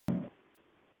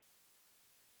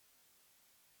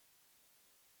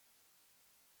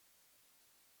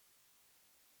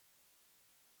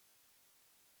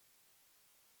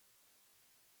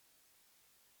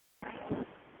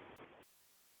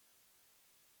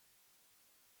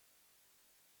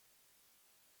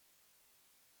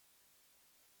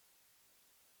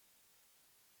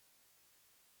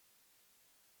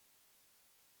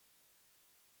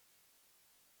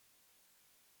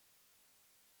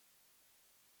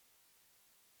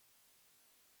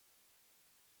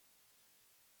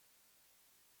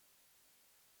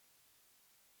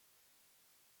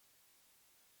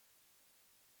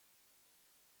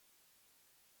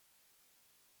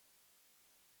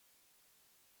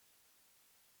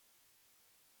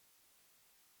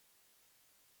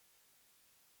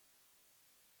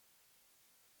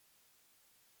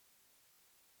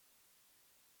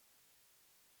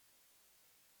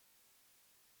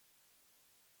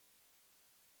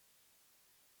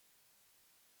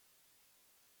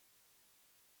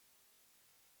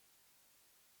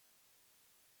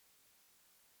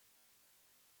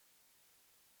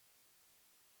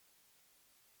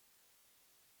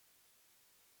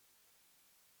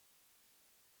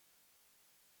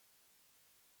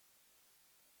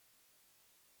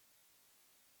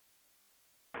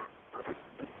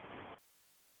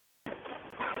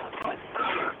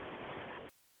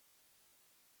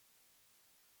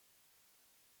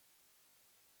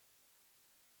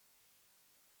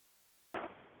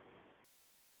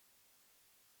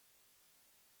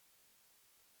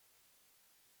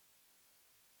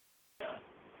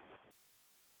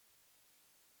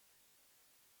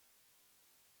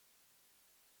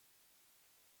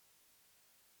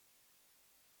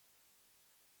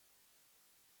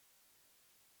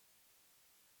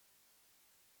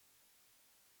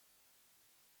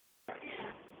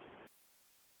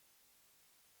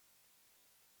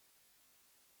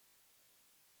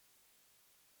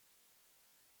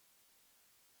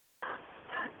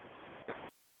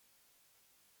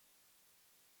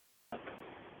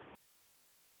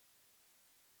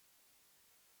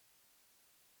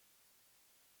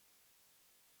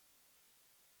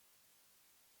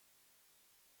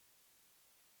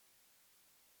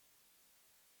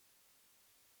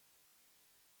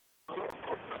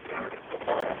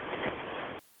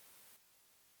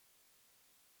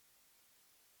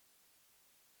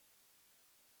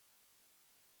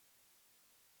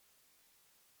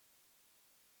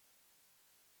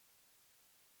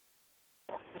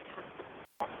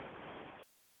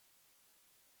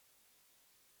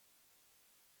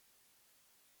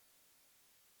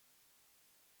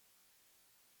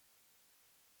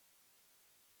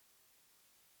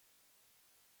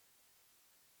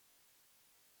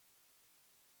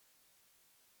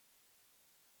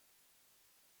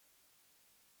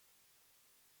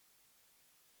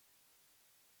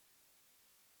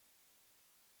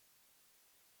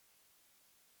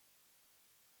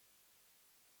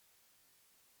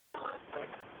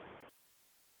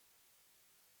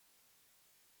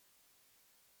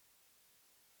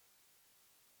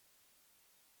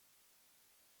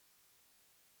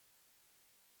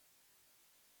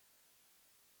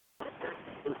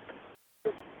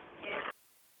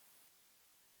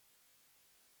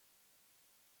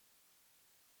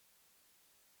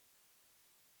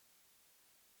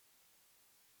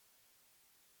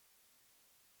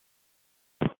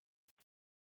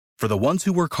 For the ones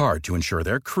who work hard to ensure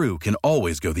their crew can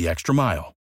always go the extra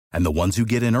mile, and the ones who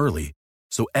get in early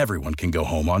so everyone can go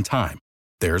home on time,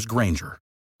 there's Grainger,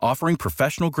 offering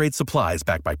professional-grade supplies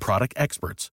backed by product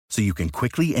experts so you can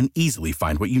quickly and easily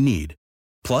find what you need.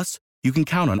 Plus, you can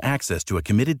count on access to a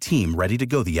committed team ready to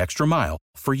go the extra mile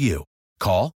for you.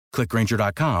 Call, click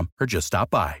Grainger.com, or just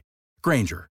stop by.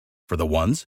 Grainger, for the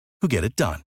ones who get it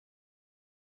done.